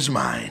job is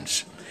mine.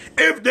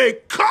 If they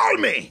call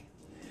me,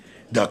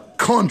 the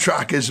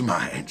contract is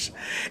mine.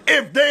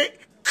 If they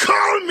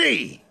call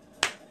me,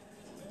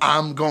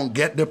 I'm going to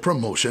get the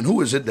promotion. Who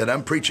is it that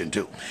I'm preaching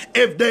to?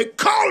 If they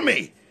call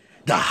me,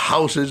 the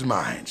house is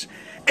mine.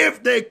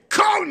 If they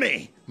call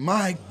me,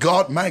 my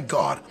God,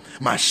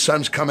 my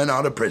son's coming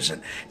out of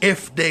prison.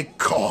 If they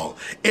call,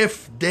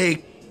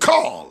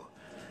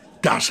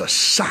 that's a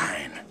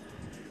sign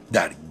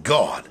that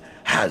God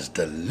has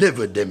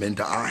delivered them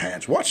into our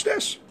hands. Watch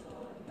this.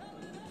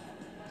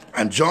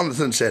 And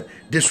Jonathan said,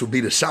 this will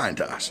be the sign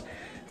to us.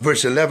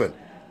 Verse 11,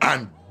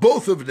 and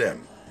both of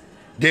them,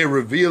 they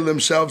revealed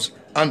themselves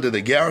under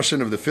the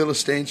garrison of the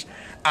Philistines,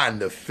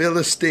 and the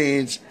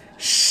Philistines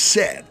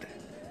said,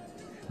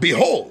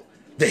 behold,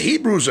 the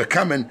Hebrews are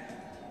coming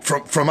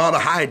from out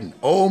of hiding.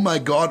 Oh my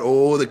God,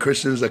 oh, the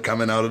Christians are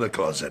coming out of the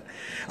closet.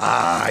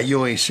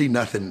 You ain't seen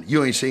nothing.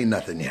 You ain't seen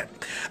nothing yet.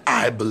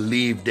 I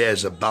believe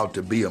there's about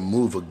to be a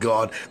move of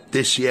God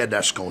this year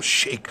that's going to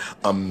shake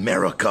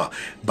America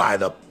by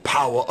the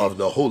power of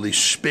the Holy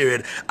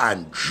Spirit,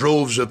 and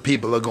droves of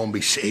people are going to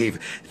be saved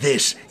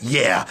this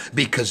year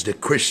because the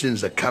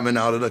Christians are coming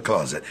out of the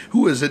closet.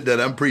 Who is it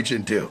that I'm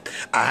preaching to?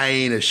 I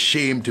ain't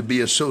ashamed to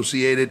be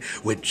associated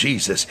with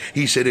Jesus.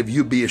 He said, if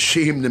you be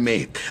ashamed of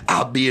me,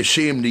 I'll be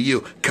ashamed of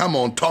you. Come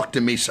on, talk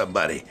to me,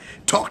 somebody.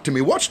 Talk to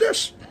me. Watch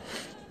this.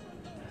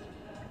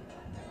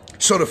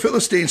 So the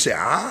Philistines say,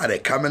 they're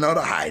coming out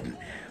of hiding.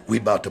 We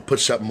about to put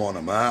something on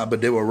them.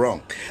 But they were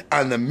wrong.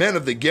 And the men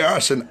of the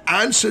garrison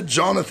answered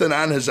Jonathan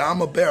and his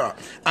armor bearer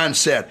and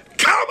said,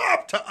 come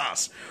up to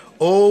us.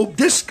 Oh,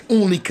 this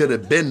only could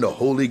have been the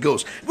Holy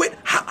Ghost. Wait,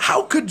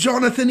 how could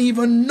Jonathan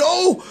even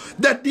know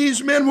that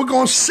these men were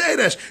going to say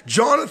this?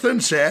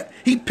 Jonathan said,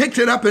 he picked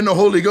it up in the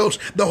Holy Ghost.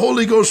 The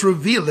Holy Ghost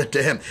revealed it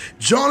to him.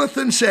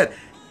 Jonathan said,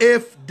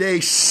 if they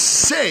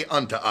say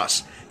unto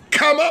us,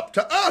 come up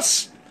to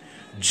us.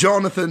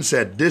 Jonathan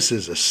said, this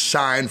is a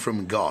sign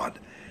from God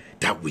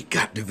that we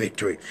got the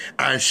victory.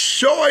 And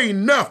sure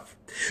enough,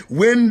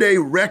 when they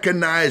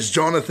recognized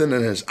Jonathan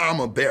and his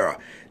armor bearer,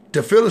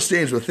 the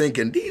Philistines were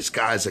thinking, these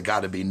guys have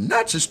got to be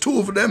nuts. It's two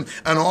of them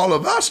and all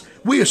of us.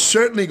 We are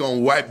certainly going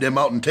to wipe them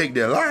out and take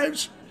their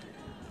lives.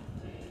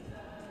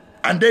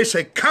 And they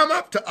say, come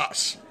up to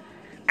us,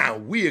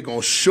 and we are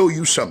going to show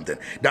you something.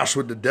 That's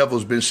what the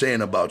devil's been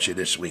saying about you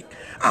this week.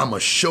 I'm going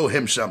to show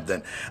him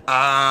something.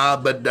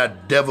 But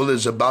that devil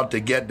is about to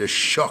get the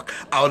shock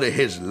out of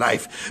his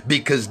life,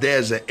 because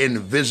there's an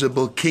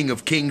invisible King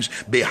of Kings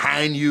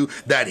behind you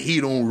that he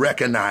don't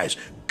recognize.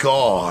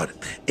 God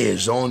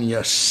is on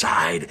your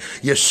side.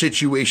 Your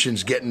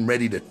situation's getting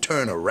ready to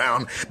turn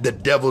around. The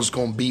devil's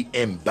going to be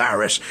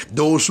embarrassed.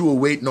 Those who are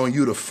waiting on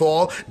you to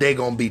fall, they're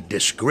going to be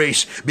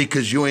disgraced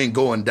because you ain't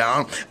going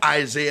down.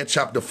 Isaiah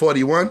chapter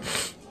 41,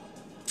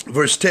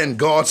 verse 10,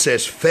 God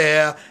says,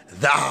 fear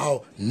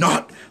thou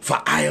not,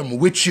 for I am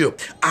with you.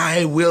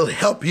 I will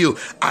help you.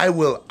 I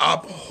will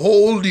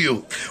uphold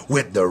you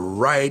with the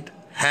right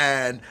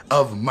hand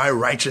of my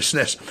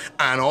righteousness,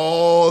 and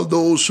all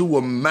those who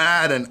were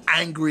mad and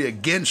angry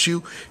against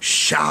you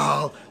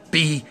shall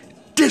be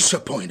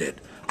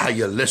disappointed. Are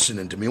you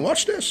listening to me?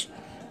 Watch this.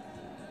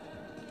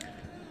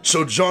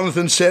 So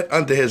Jonathan said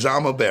unto his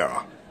armor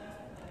bearer,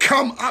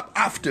 come up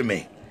after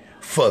me,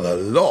 for the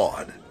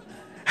Lord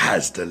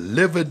has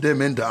delivered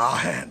them into our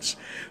hands.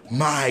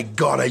 My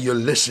God, are you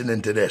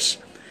listening to this?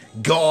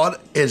 God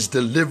is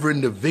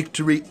delivering the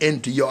victory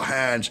into your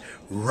hands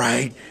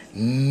right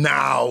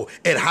now.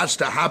 It has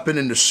to happen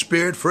in the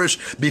spirit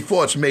first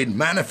before it's made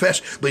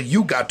manifest, but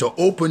you got to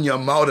open your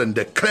mouth and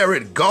declare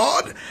it.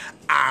 God,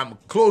 I'm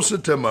closer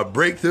to my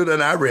breakthrough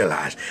than I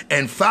realize.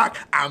 In fact,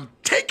 I'm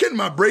taking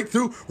my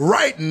breakthrough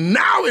right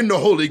now in the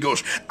Holy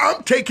Ghost.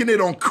 I'm taking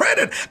it on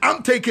credit.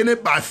 I'm taking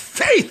it by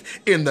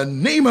faith in the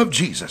name of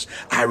Jesus.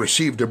 I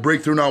received a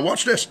breakthrough. Now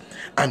watch this.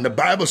 And the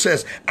Bible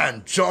says,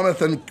 and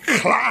Jonathan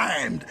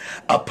climbed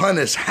upon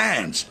his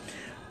hands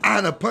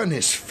and upon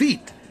his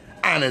feet,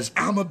 and his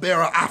armor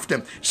bearer after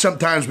him.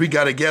 Sometimes we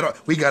gotta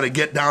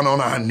get down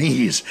on our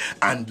knees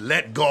and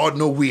let God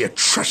know we are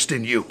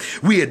trusting you.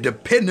 We are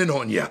depending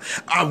on you.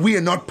 We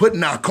are not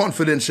putting our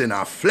confidence in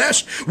our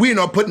flesh. We are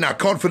not putting our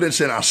confidence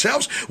in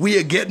ourselves. We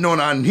are getting on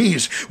our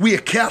knees. We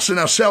are casting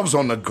ourselves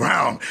on the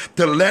ground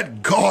to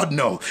let God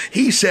know.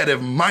 He said,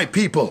 if my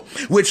people,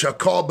 which are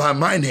called by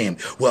my name,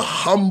 will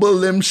humble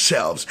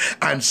themselves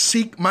and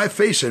seek my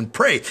face and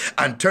pray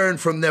and turn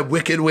from their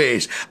wicked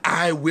ways,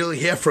 I will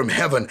hear from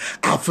heaven.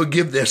 I'll forgive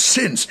their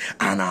sins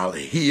and I'll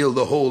heal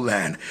the whole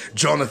land.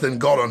 Jonathan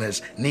got on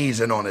his knees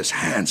and on his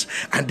hands,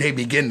 and they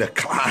begin to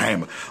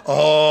climb.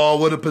 Oh,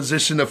 what a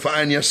position to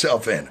find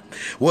yourself in.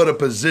 What a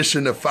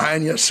position to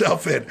find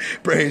yourself in.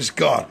 Praise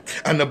God.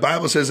 And the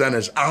Bible says, and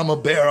his armor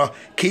bearer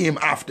came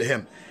after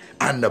him.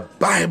 And the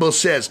Bible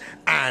says,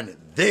 and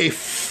they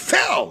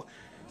fell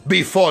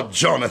before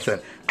Jonathan,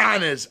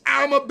 and his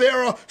armor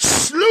bearer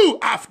slew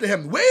after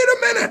him. Wait a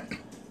minute.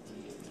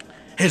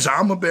 His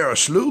armor bearer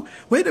slew?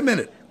 Wait a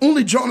minute.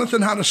 Only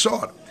Jonathan had a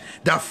sword.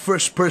 That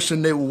first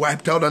person they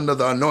wiped out under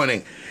the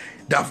anointing,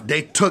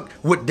 they took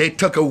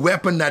a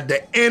weapon that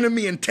the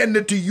enemy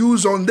intended to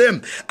use on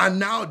them. And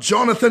now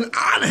Jonathan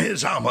and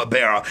his armor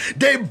bearer,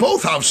 they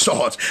both have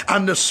swords.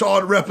 And the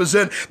sword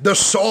represent the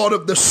sword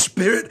of the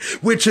Spirit,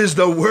 which is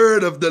the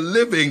word of the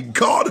living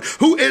God.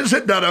 Who is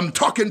it that I'm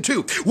talking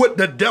to? What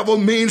the devil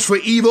means for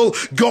evil,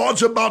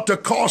 God's about to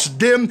cause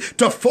them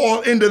to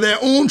fall into their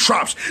own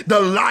traps.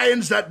 The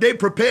lions that they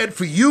prepared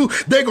for you,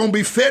 they're going to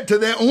be fed to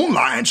their own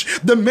lions.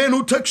 The men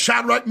who took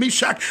Shadrach,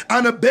 Meshach,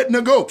 and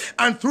Abednego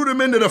and threw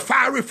them into the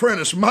fiery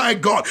furnace, my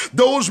God,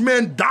 those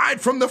men died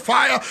from the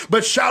fire,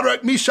 but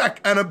Shadrach, Meshach,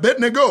 and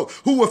Abednego,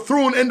 who were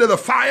thrown into the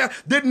fire,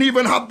 didn't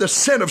even have the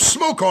scent of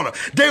smoke on them.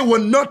 They were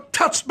not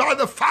touched by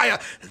the fire.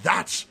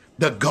 That's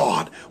the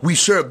God we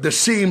serve, the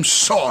same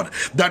sword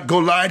that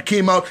Goliath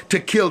came out to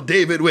kill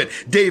David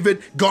with.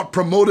 David got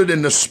promoted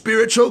in the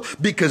spiritual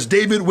because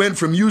David went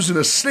from using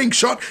a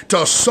slingshot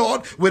to a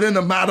sword within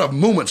a matter of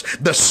moments.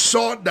 The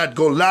sword that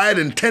Goliath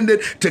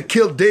intended to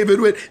kill David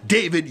with,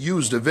 David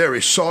used the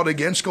very sword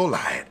against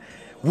Goliath.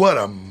 What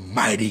a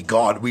mighty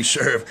God we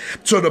serve.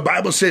 So the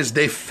Bible says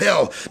they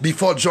fell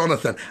before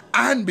Jonathan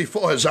and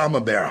before his armor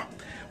bearer.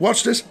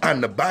 Watch this.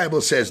 And the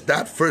Bible says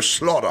that first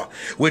slaughter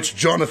which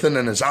Jonathan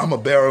and his armor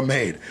bearer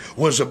made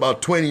was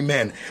about 20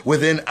 men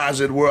within,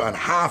 as it were, an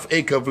half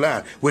acre of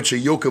land which a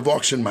yoke of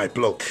oxen might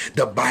plow.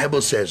 The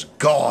Bible says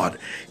God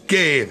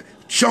gave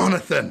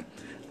Jonathan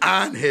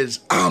and his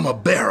armor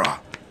bearer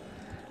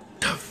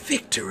the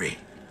victory.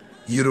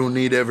 You don't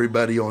need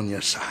everybody on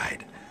your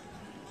side.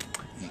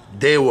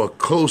 They were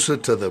closer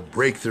to the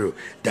breakthrough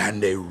than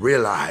they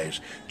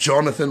realized.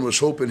 Jonathan was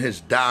hoping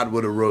his dad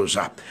would have rose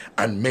up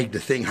and make the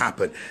thing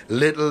happen.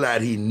 Little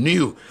that he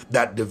knew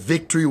that the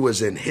victory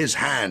was in his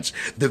hands.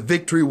 The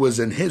victory was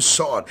in his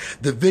sword.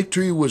 The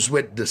victory was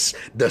with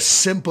the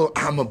simple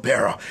armor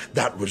bearer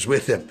that was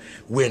with him.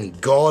 When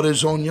God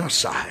is on your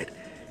side,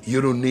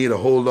 you don't need a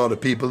whole lot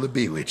of people to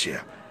be with you.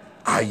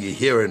 Are you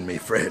hearing me,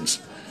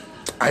 friends?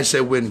 I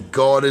said, when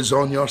God is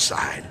on your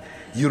side,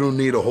 you don't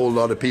need a whole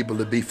lot of people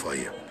to be for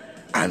you.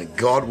 And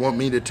God wants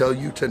me to tell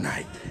you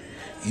tonight,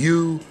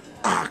 you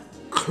are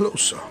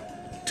closer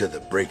to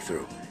the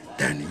breakthrough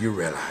than you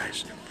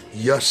realize.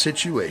 Your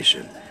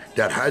situation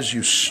that has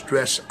you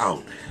stressed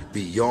out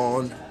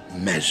beyond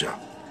measure,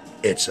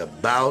 it's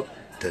about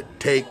to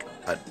take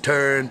a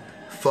turn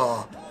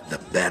for the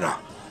better.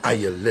 Are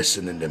you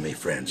listening to me,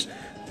 friends?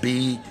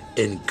 Be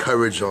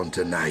encouraged on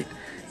tonight.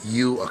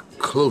 You are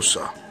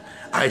closer.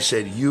 I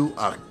said you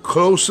are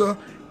closer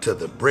to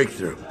the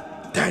breakthrough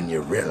than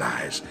you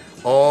realize.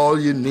 All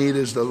you need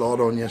is the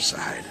Lord on your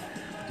side.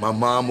 My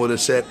mom would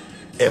have said,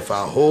 if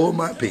I hold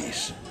my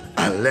peace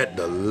and let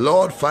the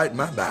Lord fight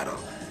my battle,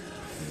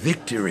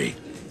 victory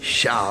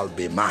shall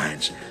be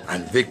mine.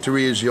 And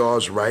victory is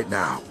yours right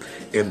now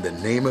in the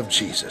name of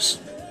Jesus.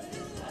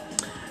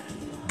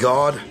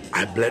 God,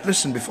 I bless.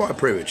 Listen, before I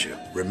pray with you,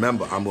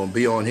 remember, I'm going to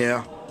be on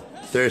here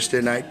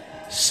Thursday night,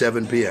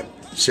 7 p.m.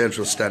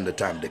 Central Standard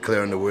Time,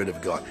 declaring the word of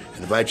God.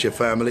 Invite your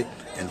family,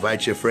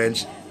 invite your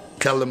friends.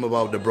 Tell them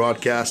about the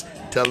broadcast.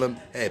 Tell them,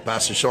 hey,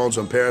 Pastor Sean's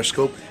on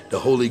Periscope. The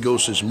Holy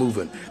Ghost is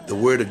moving. The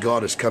Word of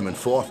God is coming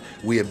forth.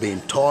 We are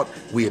being taught.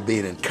 We are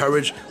being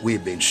encouraged. We are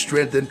being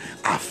strengthened.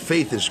 Our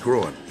faith is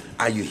growing.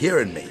 Are you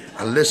hearing me?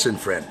 And listen,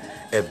 friend,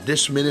 if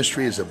this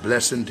ministry is a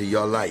blessing to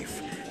your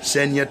life,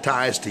 send your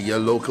tithes to your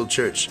local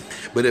church.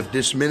 But if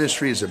this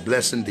ministry is a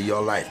blessing to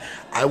your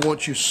life, I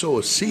want you to sow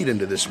a seed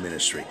into this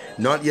ministry,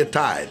 not your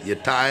tithe. Your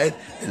tithe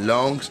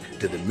belongs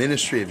to the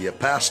ministry of your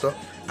pastor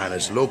and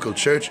his local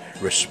church.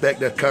 Respect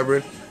that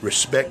covering,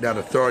 respect that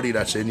authority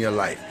that's in your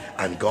life,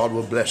 and God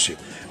will bless you.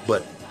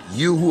 But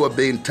you who are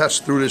being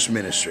touched through this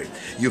ministry,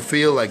 you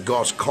feel like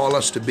God's called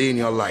us to be in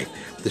your life,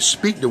 to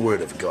speak the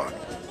word of God,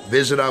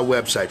 visit our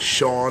website,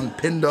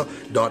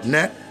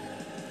 SeanPinder.net.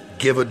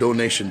 Give a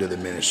donation to the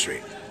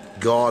ministry.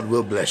 God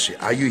will bless you.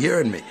 Are you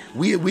hearing me?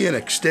 We are an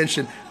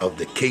extension of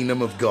the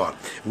kingdom of God.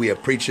 We are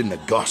preaching the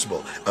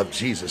gospel of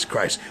Jesus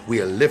Christ.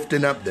 We are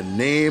lifting up the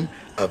name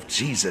of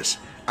Jesus.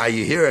 Are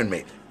you hearing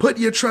me? Put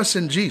your trust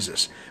in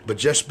Jesus, but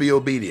just be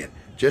obedient.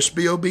 Just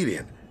be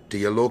obedient to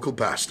your local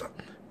pastor.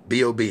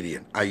 Be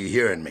obedient. Are you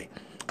hearing me?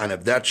 And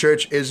if that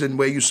church isn't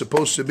where you're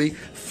supposed to be,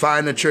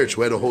 find a church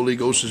where the Holy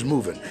Ghost is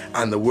moving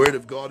and the word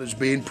of God is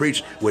being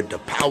preached with the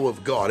power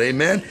of God.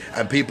 Amen?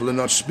 And people are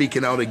not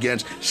speaking out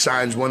against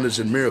signs, wonders,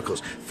 and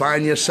miracles.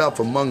 Find yourself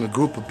among a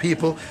group of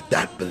people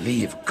that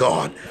believe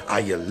God.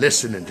 Are you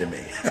listening to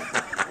me?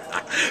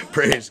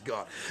 Praise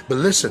God. But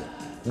listen,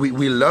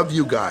 we love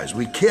you guys.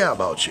 We care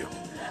about you.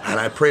 And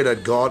I pray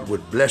that God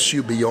would bless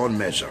you beyond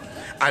measure.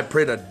 I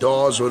pray that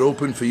doors would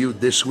open for you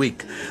this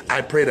week.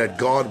 I pray that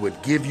God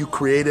would give you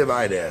creative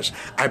ideas.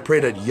 I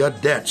pray that your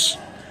debts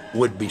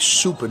would be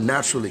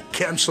supernaturally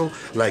canceled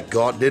like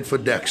God did for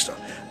Dexter.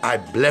 I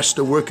bless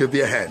the work of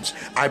your hands.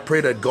 I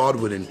pray that God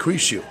would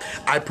increase you.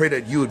 I pray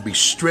that you would be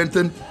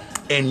strengthened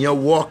in your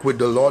walk with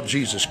the Lord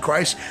Jesus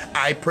Christ.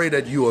 I pray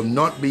that you will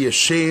not be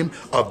ashamed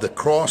of the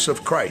cross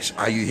of Christ.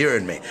 Are you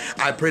hearing me?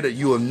 I pray that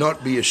you will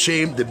not be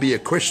ashamed to be a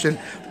Christian.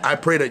 I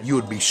pray that you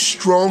would be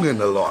strong in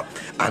the Lord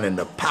and in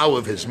the power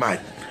of his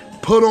might.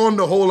 Put on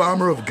the whole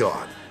armor of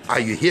God. Are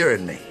you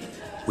hearing me?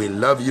 We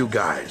love you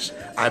guys.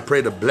 I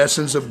pray the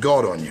blessings of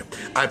God on you.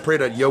 I pray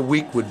that your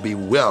week would be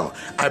well.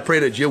 I pray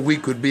that your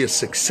week would be a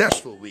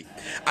successful week.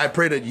 I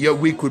pray that your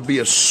week would be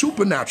a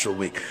supernatural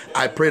week.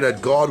 I pray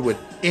that God would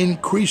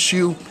increase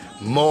you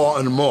more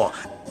and more.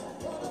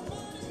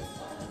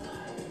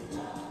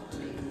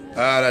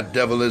 That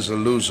devil is a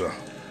loser.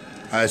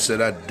 I said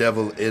that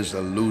devil is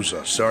a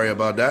loser. Sorry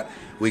about that.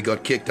 We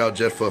got kicked out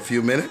just for a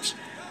few minutes.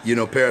 You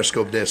know,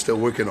 Periscope, they're still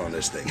working on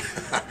this thing.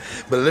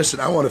 But listen,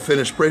 I want to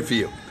finish pray for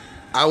you.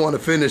 I want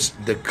to finish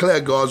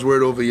declare God's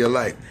word over your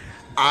life.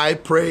 I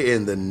pray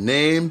in the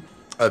name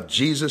of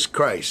Jesus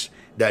Christ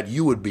that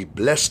you would be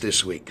blessed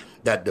this week,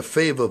 that the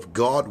favor of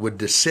God would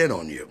descend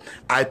on you.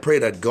 I pray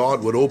that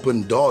God would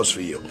open doors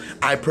for you.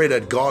 I pray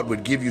that God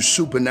would give you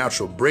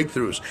supernatural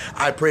breakthroughs.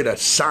 I pray that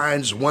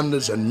signs,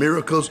 wonders, and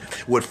miracles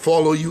would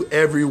follow you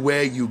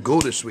everywhere you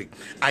go this week.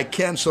 I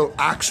cancel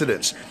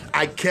accidents.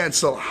 I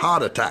cancel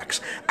heart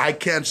attacks. I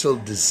cancel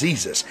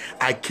diseases.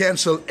 I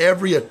cancel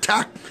every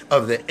attack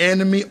of the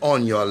enemy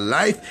on your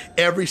life,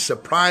 every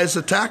surprise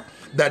attack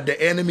that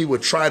the enemy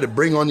would try to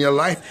bring on your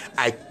life.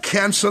 I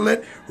cancel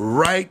it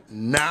right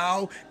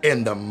now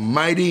in the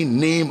mighty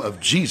name of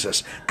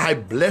Jesus. I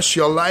bless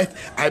your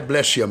life. I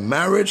bless your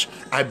marriage.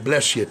 I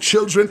bless your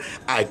children.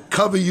 I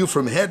cover you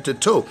from head to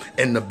toe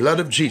in the blood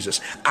of Jesus.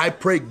 I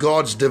pray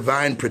God's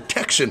divine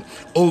protection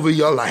over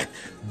your life.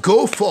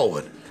 Go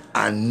forward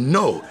and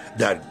know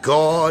that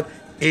God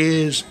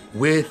is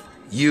with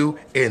you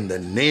in the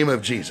name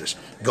of Jesus.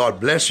 God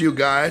bless you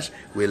guys.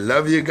 We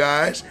love you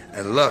guys.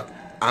 And look,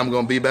 I'm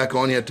going to be back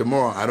on here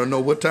tomorrow. I don't know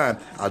what time.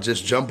 I'll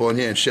just jump on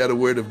here and share the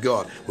word of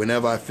God.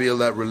 Whenever I feel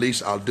that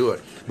release, I'll do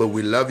it. But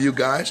we love you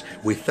guys.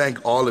 We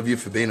thank all of you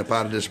for being a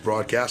part of this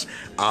broadcast.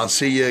 I'll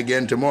see you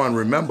again tomorrow. And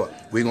remember,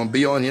 we're going to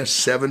be on here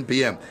 7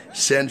 p.m.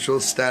 Central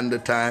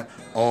Standard Time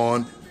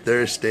on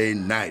Thursday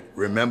night.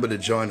 Remember to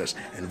join us.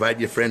 Invite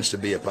your friends to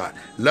be a part.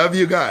 Love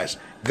you guys.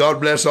 God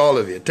bless all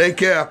of you. Take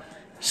care.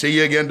 See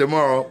you again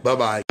tomorrow.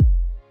 Bye-bye.